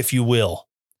engineering, if you will.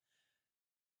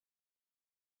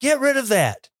 Get rid of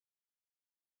that.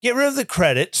 Get rid of the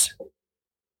credits.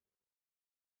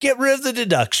 Get rid of the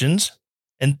deductions.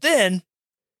 And then,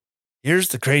 here's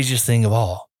the craziest thing of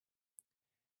all.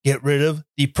 Get rid of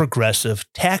the progressive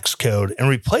tax code and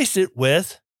replace it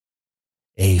with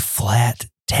a flat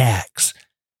tax.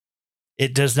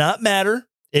 It does not matter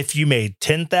if you made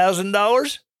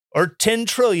 $10,000 or $10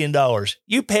 trillion,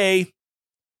 you pay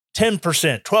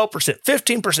 10%, 12%,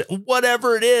 15%,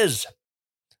 whatever it is.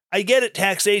 I get it.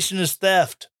 Taxation is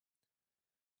theft.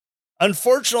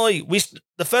 Unfortunately,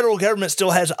 the federal government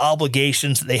still has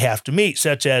obligations that they have to meet,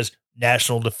 such as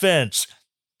national defense.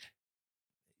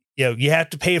 You have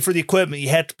to pay for the equipment. You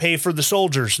have to pay for the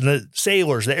soldiers and the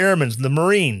sailors, the airmen, and the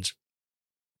Marines.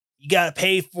 You got to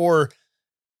pay for,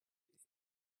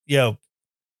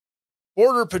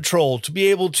 border patrol to be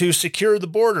able to secure the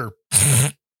border.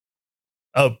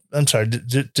 Oh, I'm sorry.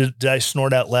 Did I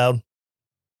snort out loud?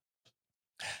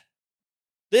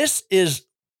 That's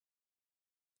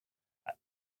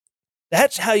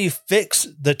how you fix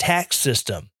the tax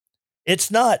system.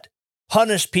 It's not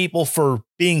punish people for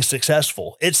being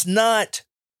successful. It's not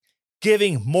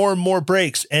giving more and more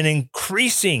breaks and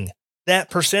increasing that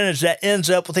percentage that ends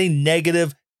up with a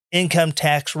negative income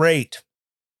tax rate.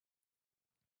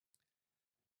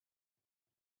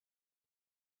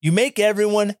 You make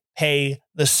everyone pay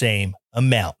the same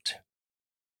amount.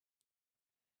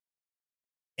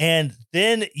 And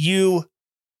then you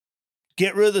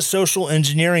get rid of the social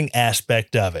engineering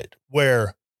aspect of it,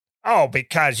 where,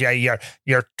 because you're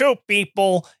two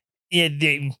people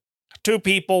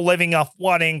living off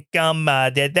one income,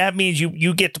 that means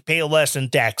you get to pay less in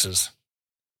taxes.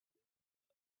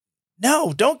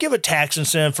 No, don't give a tax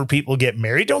incentive for people to get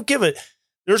married. Don't give it.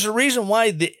 There's a reason why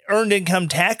the earned income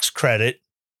tax credit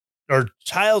or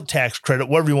child tax credit,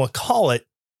 whatever you want to call it,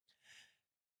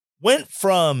 went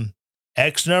from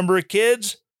X number of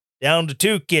kids down to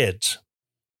 2 kids,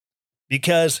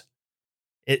 because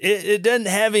it doesn't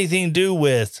have anything to do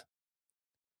with,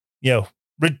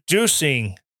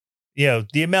 reducing,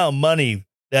 the amount of money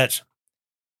that's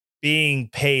being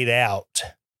paid out,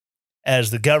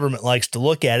 as the government likes to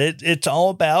look at it. It's all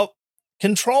about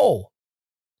control.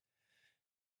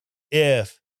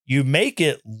 If you make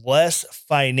it less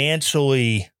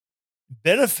financially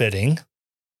benefiting,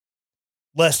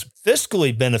 less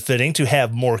fiscally benefiting to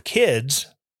have more kids,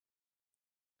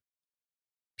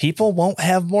 people won't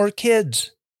have more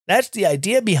kids. That's the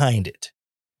idea behind it.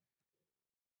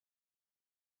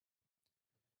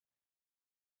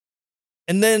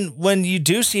 And then when you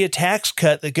do see a tax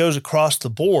cut that goes across the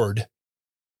board,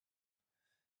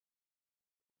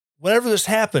 whenever this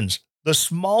happens, the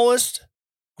smallest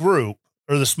group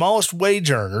or the smallest wage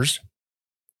earners,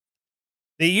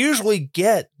 they usually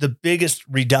get the biggest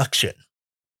reduction.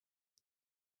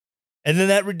 And then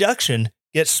that reduction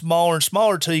gets smaller and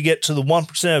smaller until you get to the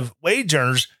 1% of wage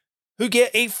earners who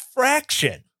get a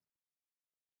fraction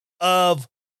of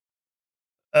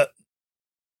a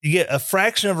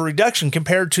reduction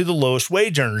compared to the lowest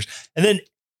wage earners. And then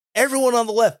everyone on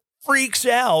the left freaks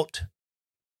out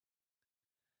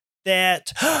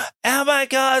that, oh my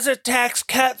God, it's a tax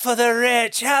cut for the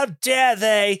rich. How dare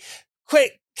they?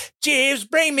 Quick, Jeeves,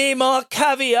 bring me more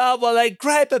caviar while I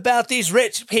gripe about these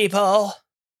rich people.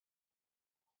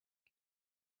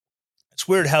 It's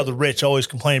weird how the rich always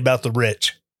complain about the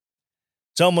rich.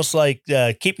 It's almost like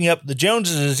keeping up with the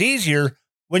Joneses is easier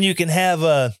when you can have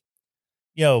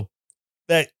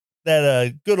that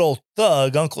good old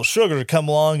thug, Uncle Sugar, come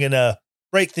along and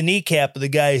break the kneecap of the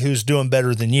guy who's doing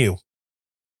better than you.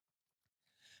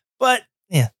 But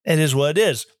yeah, it is what it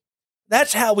is.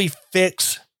 That's how we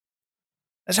fix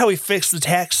the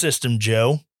tax system,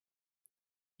 Joe.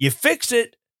 You fix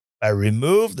it by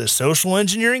remove the social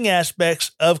engineering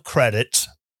aspects of credits.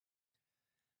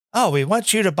 Oh, we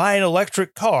want you to buy an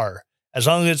electric car. As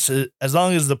long as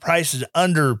the price is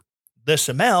under this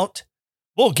amount,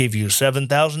 we'll give you a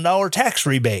 $7,000 tax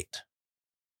rebate.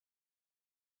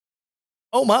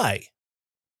 Oh my.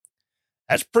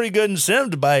 That's pretty good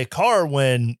incentive to buy a car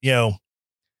when,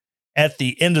 at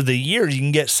the end of the year, you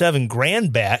can get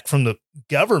 $7,000 back from the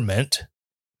government.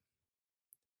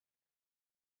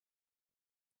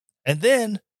 And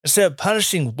then, instead of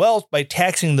punishing wealth by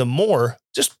taxing them more,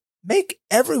 just make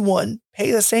everyone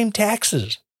pay the same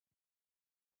taxes.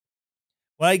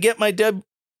 When I go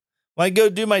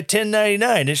do my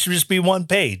 1099, it should just be one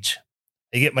page.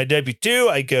 I get my W-2,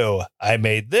 I go, I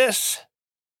made this.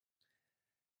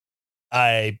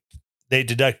 They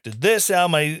deducted this out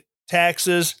of my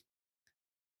taxes.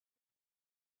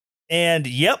 And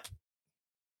yep,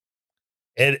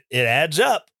 it adds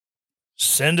up.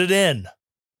 Send it in.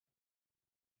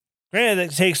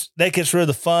 Granted, that gets rid of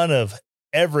the fun of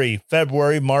every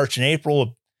February, March, and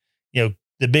April, the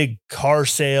big car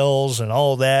sales and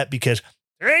all that, because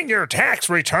bring your tax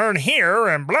return here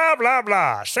and blah, blah,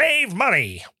 blah. Save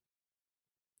money.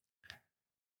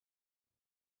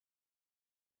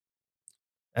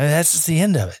 And that's just the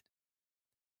end of it.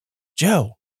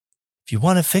 Joe, if you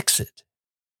want to fix it,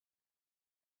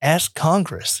 ask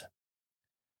Congress.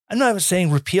 I'm not even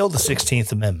saying repeal the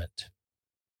 16th Amendment.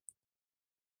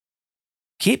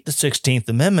 Keep the 16th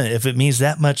Amendment if it means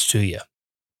that much to you.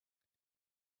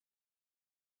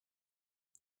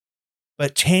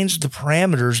 But change the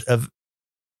parameters of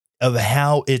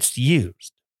how it's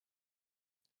used.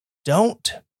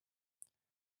 Don't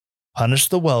punish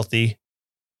the wealthy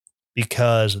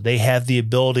because they have the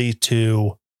ability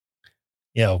to,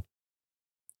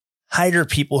 hire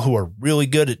people who are really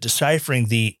good at deciphering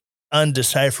the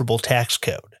undecipherable tax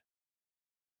code.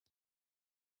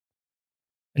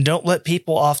 And don't let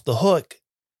people off the hook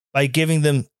by giving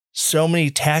them so many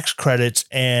tax credits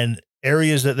and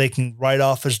areas that they can write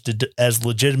off as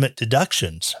legitimate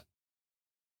deductions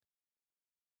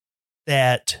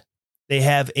that they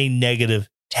have a negative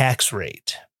tax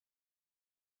rate.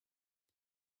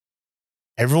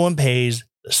 Everyone pays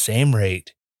the same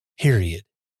rate, period.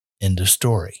 End of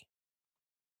story.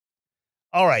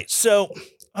 All right, so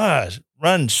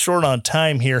run short on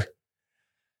time here.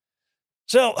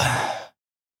 So,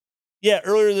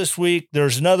 earlier this week,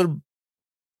 there's another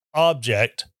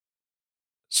object,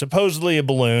 supposedly a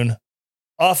balloon,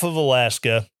 off of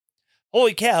Alaska.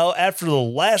 Holy cow, after the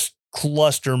last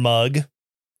cluster mug,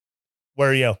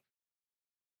 where,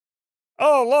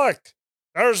 oh, look,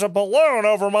 there's a balloon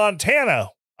over Montana.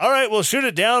 All right, we'll shoot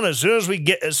it down as soon as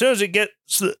it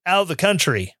gets out of the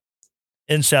country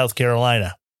in South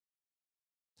Carolina.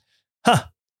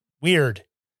 Weird.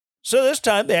 So this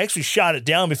time they actually shot it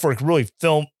down before it could really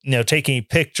film, take any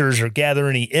pictures or gather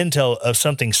any intel of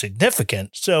something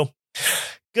significant. So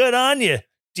good on you,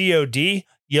 DOD.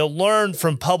 You learned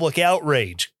from public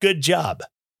outrage. Good job.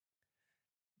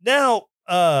 Now,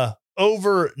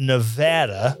 over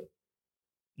Nevada,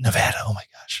 oh my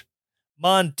gosh,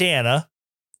 Montana.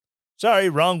 Sorry,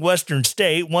 wrong western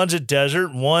state. One's a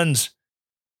desert, one's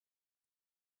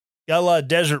got a lot of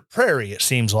desert prairie, it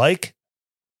seems like.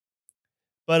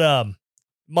 But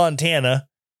Montana,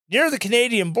 near the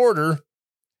Canadian border,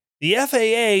 the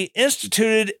FAA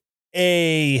instituted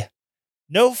a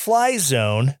no-fly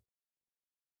zone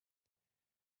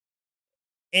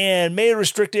and made a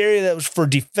restricted area that was for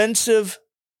defensive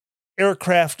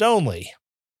aircraft only.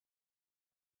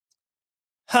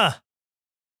 Now,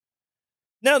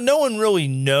 no one really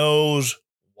knows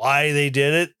why they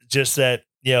did it. Just that,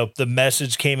 the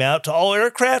message came out to all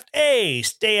aircraft. Hey,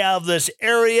 stay out of this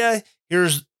area.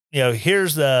 Here's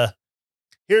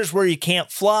where you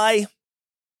can't fly.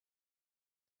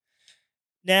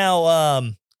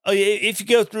 Now, if you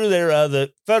go through there,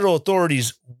 the federal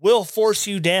authorities will force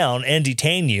you down and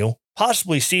detain you,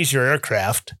 possibly seize your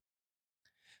aircraft,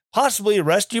 possibly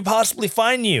arrest you, possibly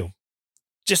fine you.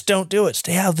 Just don't do it.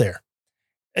 Stay out there.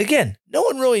 Again, no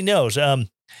one really knows.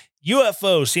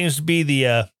 UFO seems to be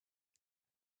the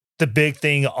big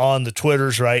thing on the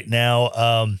Twitters right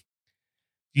now.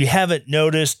 You haven't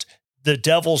noticed the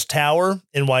Devil's Tower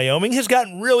in Wyoming has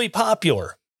gotten really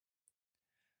popular.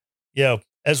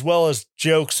 As well as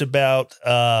jokes about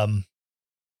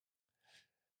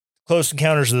Close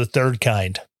Encounters of the Third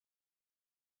Kind.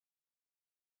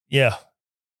 Yeah.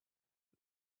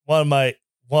 One of my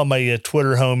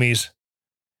Twitter homies.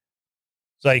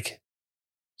 It's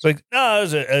like, no,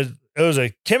 it was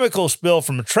a chemical spill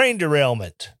from a train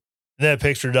derailment. And then a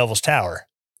picture of Devil's Tower.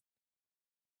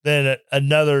 Then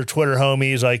another Twitter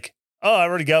homie is like, oh, I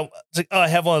already got, it's like, oh, I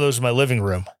have one of those in my living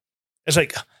room. It's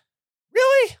like,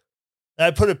 really? And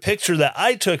I put a picture that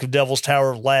I took of Devil's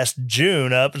Tower last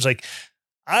June up. It's like,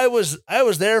 I was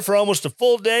there for almost a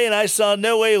full day and I saw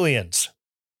no aliens.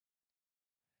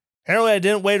 Apparently I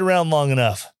didn't wait around long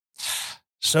enough.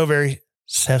 So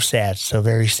sad. So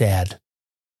very sad.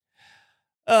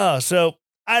 Oh, so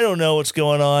I don't know what's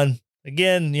going on.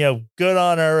 Again, good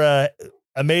on our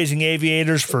amazing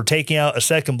aviators for taking out a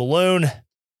second balloon.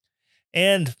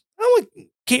 And I would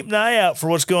keep an eye out for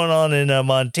what's going on in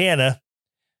Montana.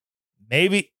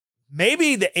 Maybe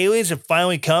the aliens have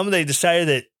finally come. They decided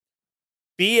that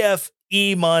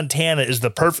BFE Montana is the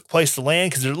perfect place to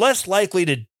land because they're less likely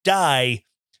to die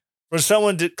for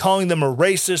someone calling them a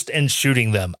racist and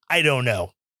shooting them. I don't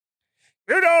know.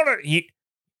 You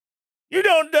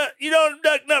don't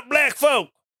abduct not black folk.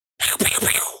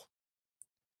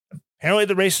 Apparently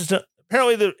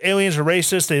the aliens are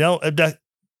racist. They don't abduct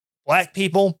black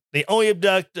people. They only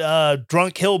abduct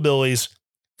drunk hillbillies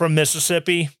from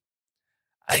Mississippi.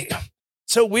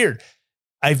 So weird.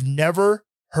 I've never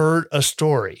heard a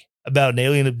story about an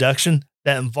alien abduction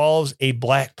that involves a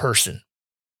black person.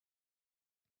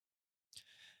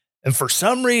 And for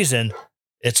some reason,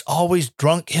 it's always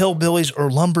drunk hillbillies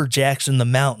or lumberjacks in the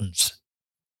mountains.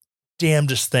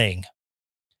 Damnedest thing.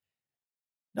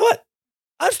 You know what?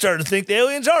 I'm starting to think the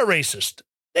aliens are racist.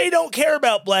 They don't care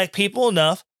about black people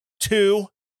enough to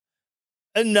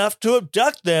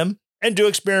abduct them and do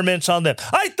experiments on them.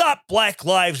 I thought Black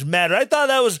Lives Matter. I thought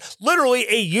that was literally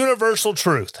a universal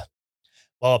truth.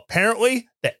 Well, apparently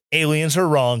the aliens are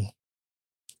wrong.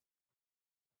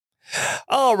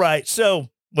 All right, so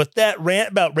with that rant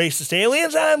about racist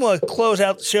aliens, I'm going to close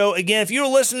out the show. Again, if you're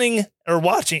listening or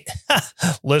watching,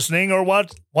 watching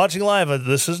live,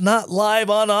 this is not live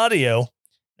on audio.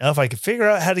 Now, if I could figure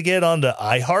out how to get onto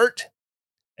iHeart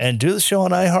and do the show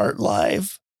on iHeart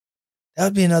live, that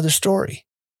would be another story.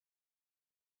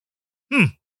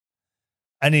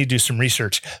 I need to do some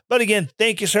research. But again,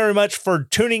 thank you so very much for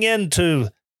tuning in to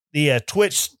the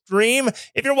Twitch stream.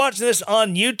 If you're watching this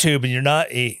on YouTube and you're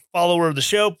not a follower of the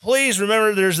show, please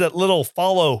remember there's that little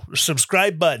follow,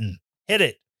 subscribe button. Hit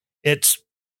it. It's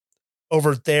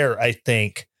over there, I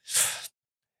think.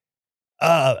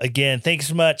 Again, thank you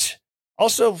so much.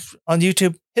 Also on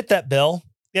YouTube, hit that bell.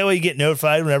 That way you get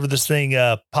notified whenever this thing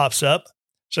pops up.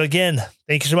 So again,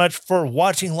 thank you so much for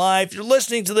watching live. If you're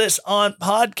listening to this on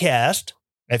podcast,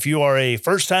 if you are a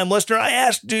first-time listener, I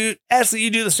ask that you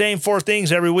do the same 4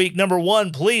 things every week. Number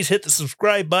 1, please hit the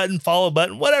subscribe button, follow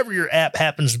button, whatever your app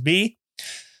happens to be.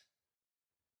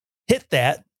 Hit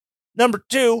that. Number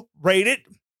 2, rate it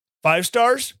 5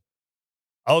 stars.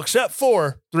 I'll accept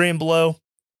 4, 3 and below.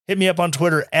 Hit me up on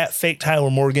Twitter at Fake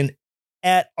Tyler Morgan,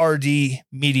 at RD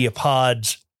Media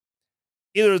Pods.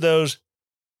 Either of those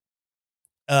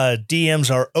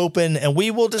DMs are open, and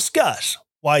we will discuss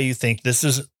why you think this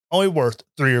is only worth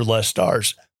 3 or less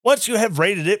stars. Once you have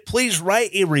rated it, please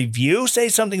write a review. Say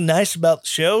something nice about the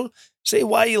show. Say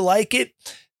why you like it.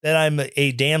 That I'm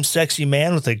a damn sexy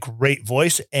man with a great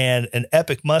voice and an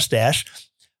epic mustache.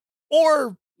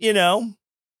 Or,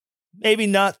 maybe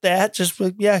not that. Just,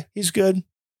 yeah, he's good.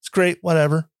 It's great.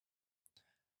 Whatever.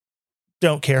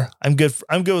 Don't care. I'm good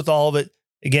with all of it.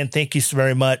 Again, thank you so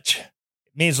very much.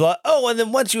 It means a lot. Oh, and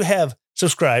then once you have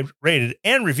subscribed, rated,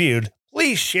 and reviewed,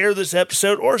 please share this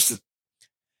episode or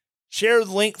share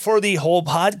the link for the whole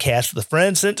podcast with a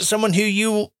friend. Send it to someone who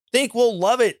you think will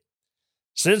love it.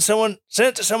 Send it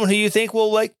to someone who you think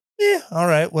will all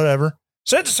right, whatever.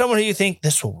 Send it to someone who you think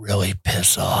this will really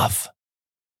piss off.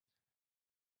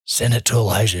 Send it to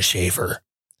Elijah Schaefer.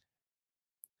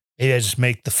 Maybe I just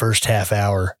make the first half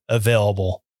hour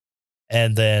available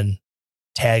and then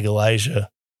tag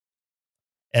Elijah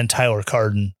and Tyler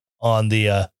Carden on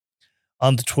the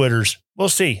Twitters. We'll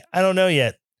see. I don't know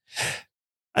yet.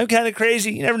 I'm kind of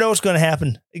crazy. You never know what's going to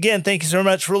happen. Again, thank you so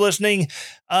much for listening.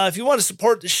 If you want to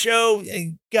support the show,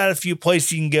 you got a few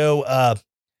places you can go.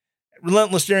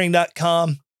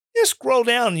 Relentlessdaring.com. Just scroll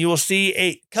down. You will see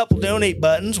a couple donate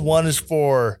buttons. One is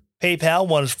for PayPal.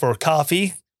 One is for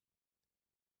coffee.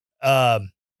 I'll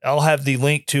have the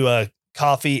link to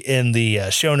coffee in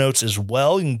the show notes as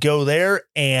well. You can go there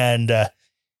and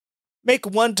make a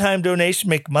one-time donation,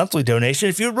 make a monthly donation.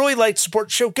 If you'd really like to support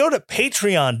the show, go to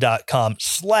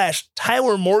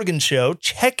patreon.com/Tyler Morgan Show.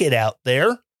 Check it out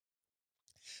there.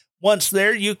 Once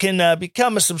there, you can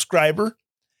become a subscriber.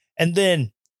 And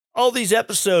then all these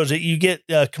episodes that you get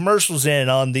commercials in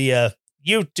on the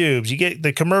YouTubes, you get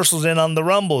the commercials in on the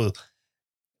Rumble.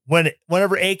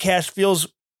 Whenever Acast feels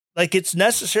like it's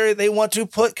necessary, they want to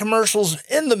put commercials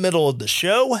in the middle of the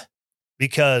show.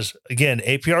 Because, again,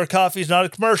 APR Coffee is not a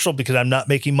commercial because I'm not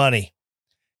making money.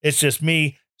 It's just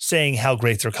me saying how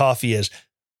great their coffee is.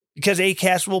 Because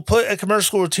Acast will put a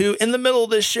commercial or two in the middle of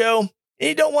this show, and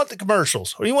you don't want the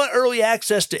commercials. Or you want early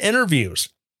access to interviews.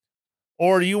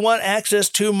 Or you want access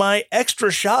to my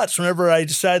extra shots whenever I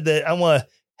decide that I want to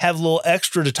have a little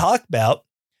extra to talk about.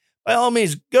 By all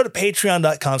means, go to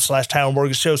patreon.com/Tyler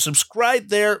Morgan Show. Subscribe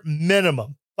there,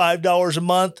 minimum $5 a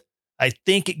month. I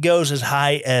think it goes as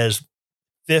high as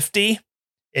 $50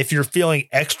 if you're feeling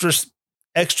extra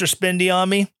spendy on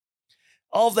me.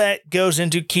 All that goes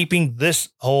into keeping this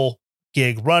whole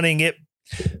gig running. It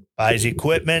buys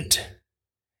equipment.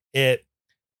 It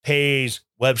pays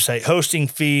website hosting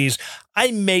fees.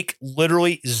 I make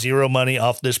literally zero money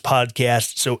off this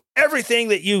podcast. So everything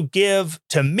that you give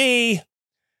to me,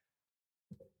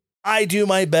 I do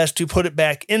my best to put it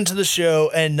back into the show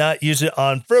and not use it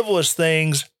on frivolous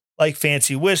things like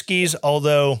fancy whiskeys.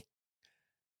 Although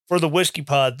for the Whiskey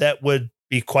Pod, that would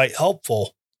be quite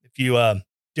helpful if you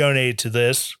donated to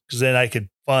this, because then I could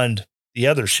fund the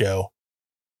other show.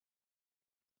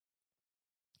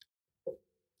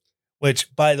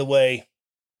 Which, by the way,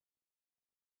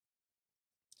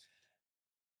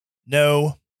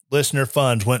 no listener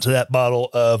funds went to that bottle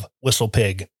of Whistle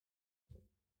Pig.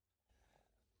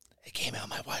 It came out of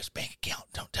my wife's bank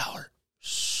account. Don't tell her.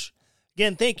 Shh.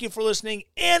 Again, thank you for listening,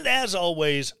 and as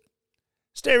always,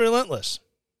 stay relentless.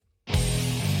 The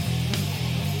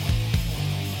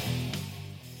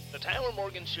Tyler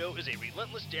Morgan Show is a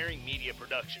Relentless Daring media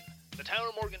production. The Tyler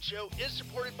Morgan Show is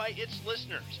supported by its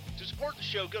listeners. To support the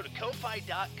show, go to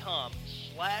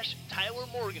ko-fi.com/Tyler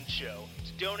Morgan Show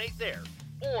to donate there,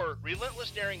 or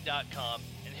relentlessdaring.com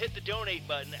and hit the donate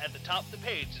button at the top of the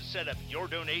page to set up your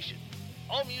donation.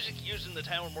 All music used in the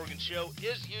Tyler Morgan Show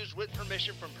is used with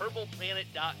permission from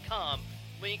purpleplanet.com,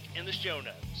 link in the show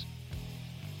notes.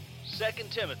 2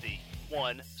 Timothy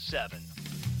 1:7.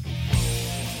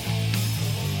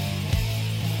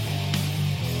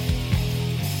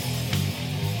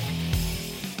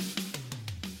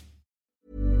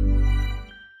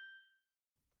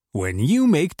 When you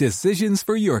make decisions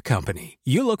for your company,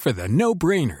 you look for the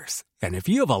no-brainers. And if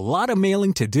you have a lot of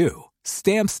mailing to do,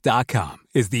 Stamps.com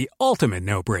is the ultimate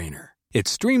no-brainer. It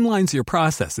streamlines your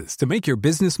processes to make your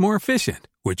business more efficient,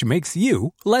 which makes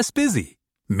you less busy.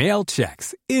 Mail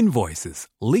checks, invoices,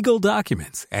 legal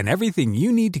documents, and everything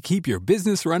you need to keep your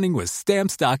business running with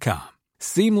Stamps.com.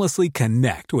 Seamlessly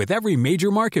connect with every major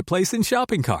marketplace and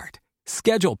shopping cart.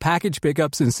 Schedule package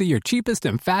pickups and see your cheapest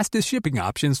and fastest shipping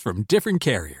options from different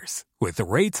carriers, with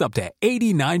rates up to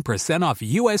 89% off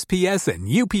USPS and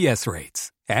UPS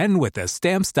rates. And with the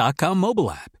Stamps.com mobile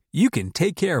app, you can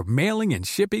take care of mailing and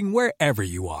shipping wherever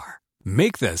you are.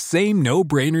 Make the same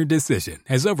no-brainer decision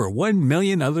as over 1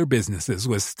 million other businesses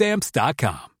with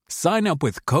Stamps.com. Sign up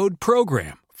with code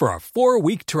PROGRAM for a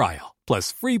 4-week trial,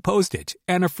 plus free postage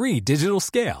and a free digital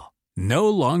scale. No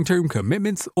long-term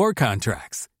commitments or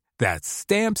contracts. That's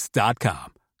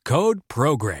Stamps.com. Code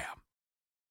PROGRAM.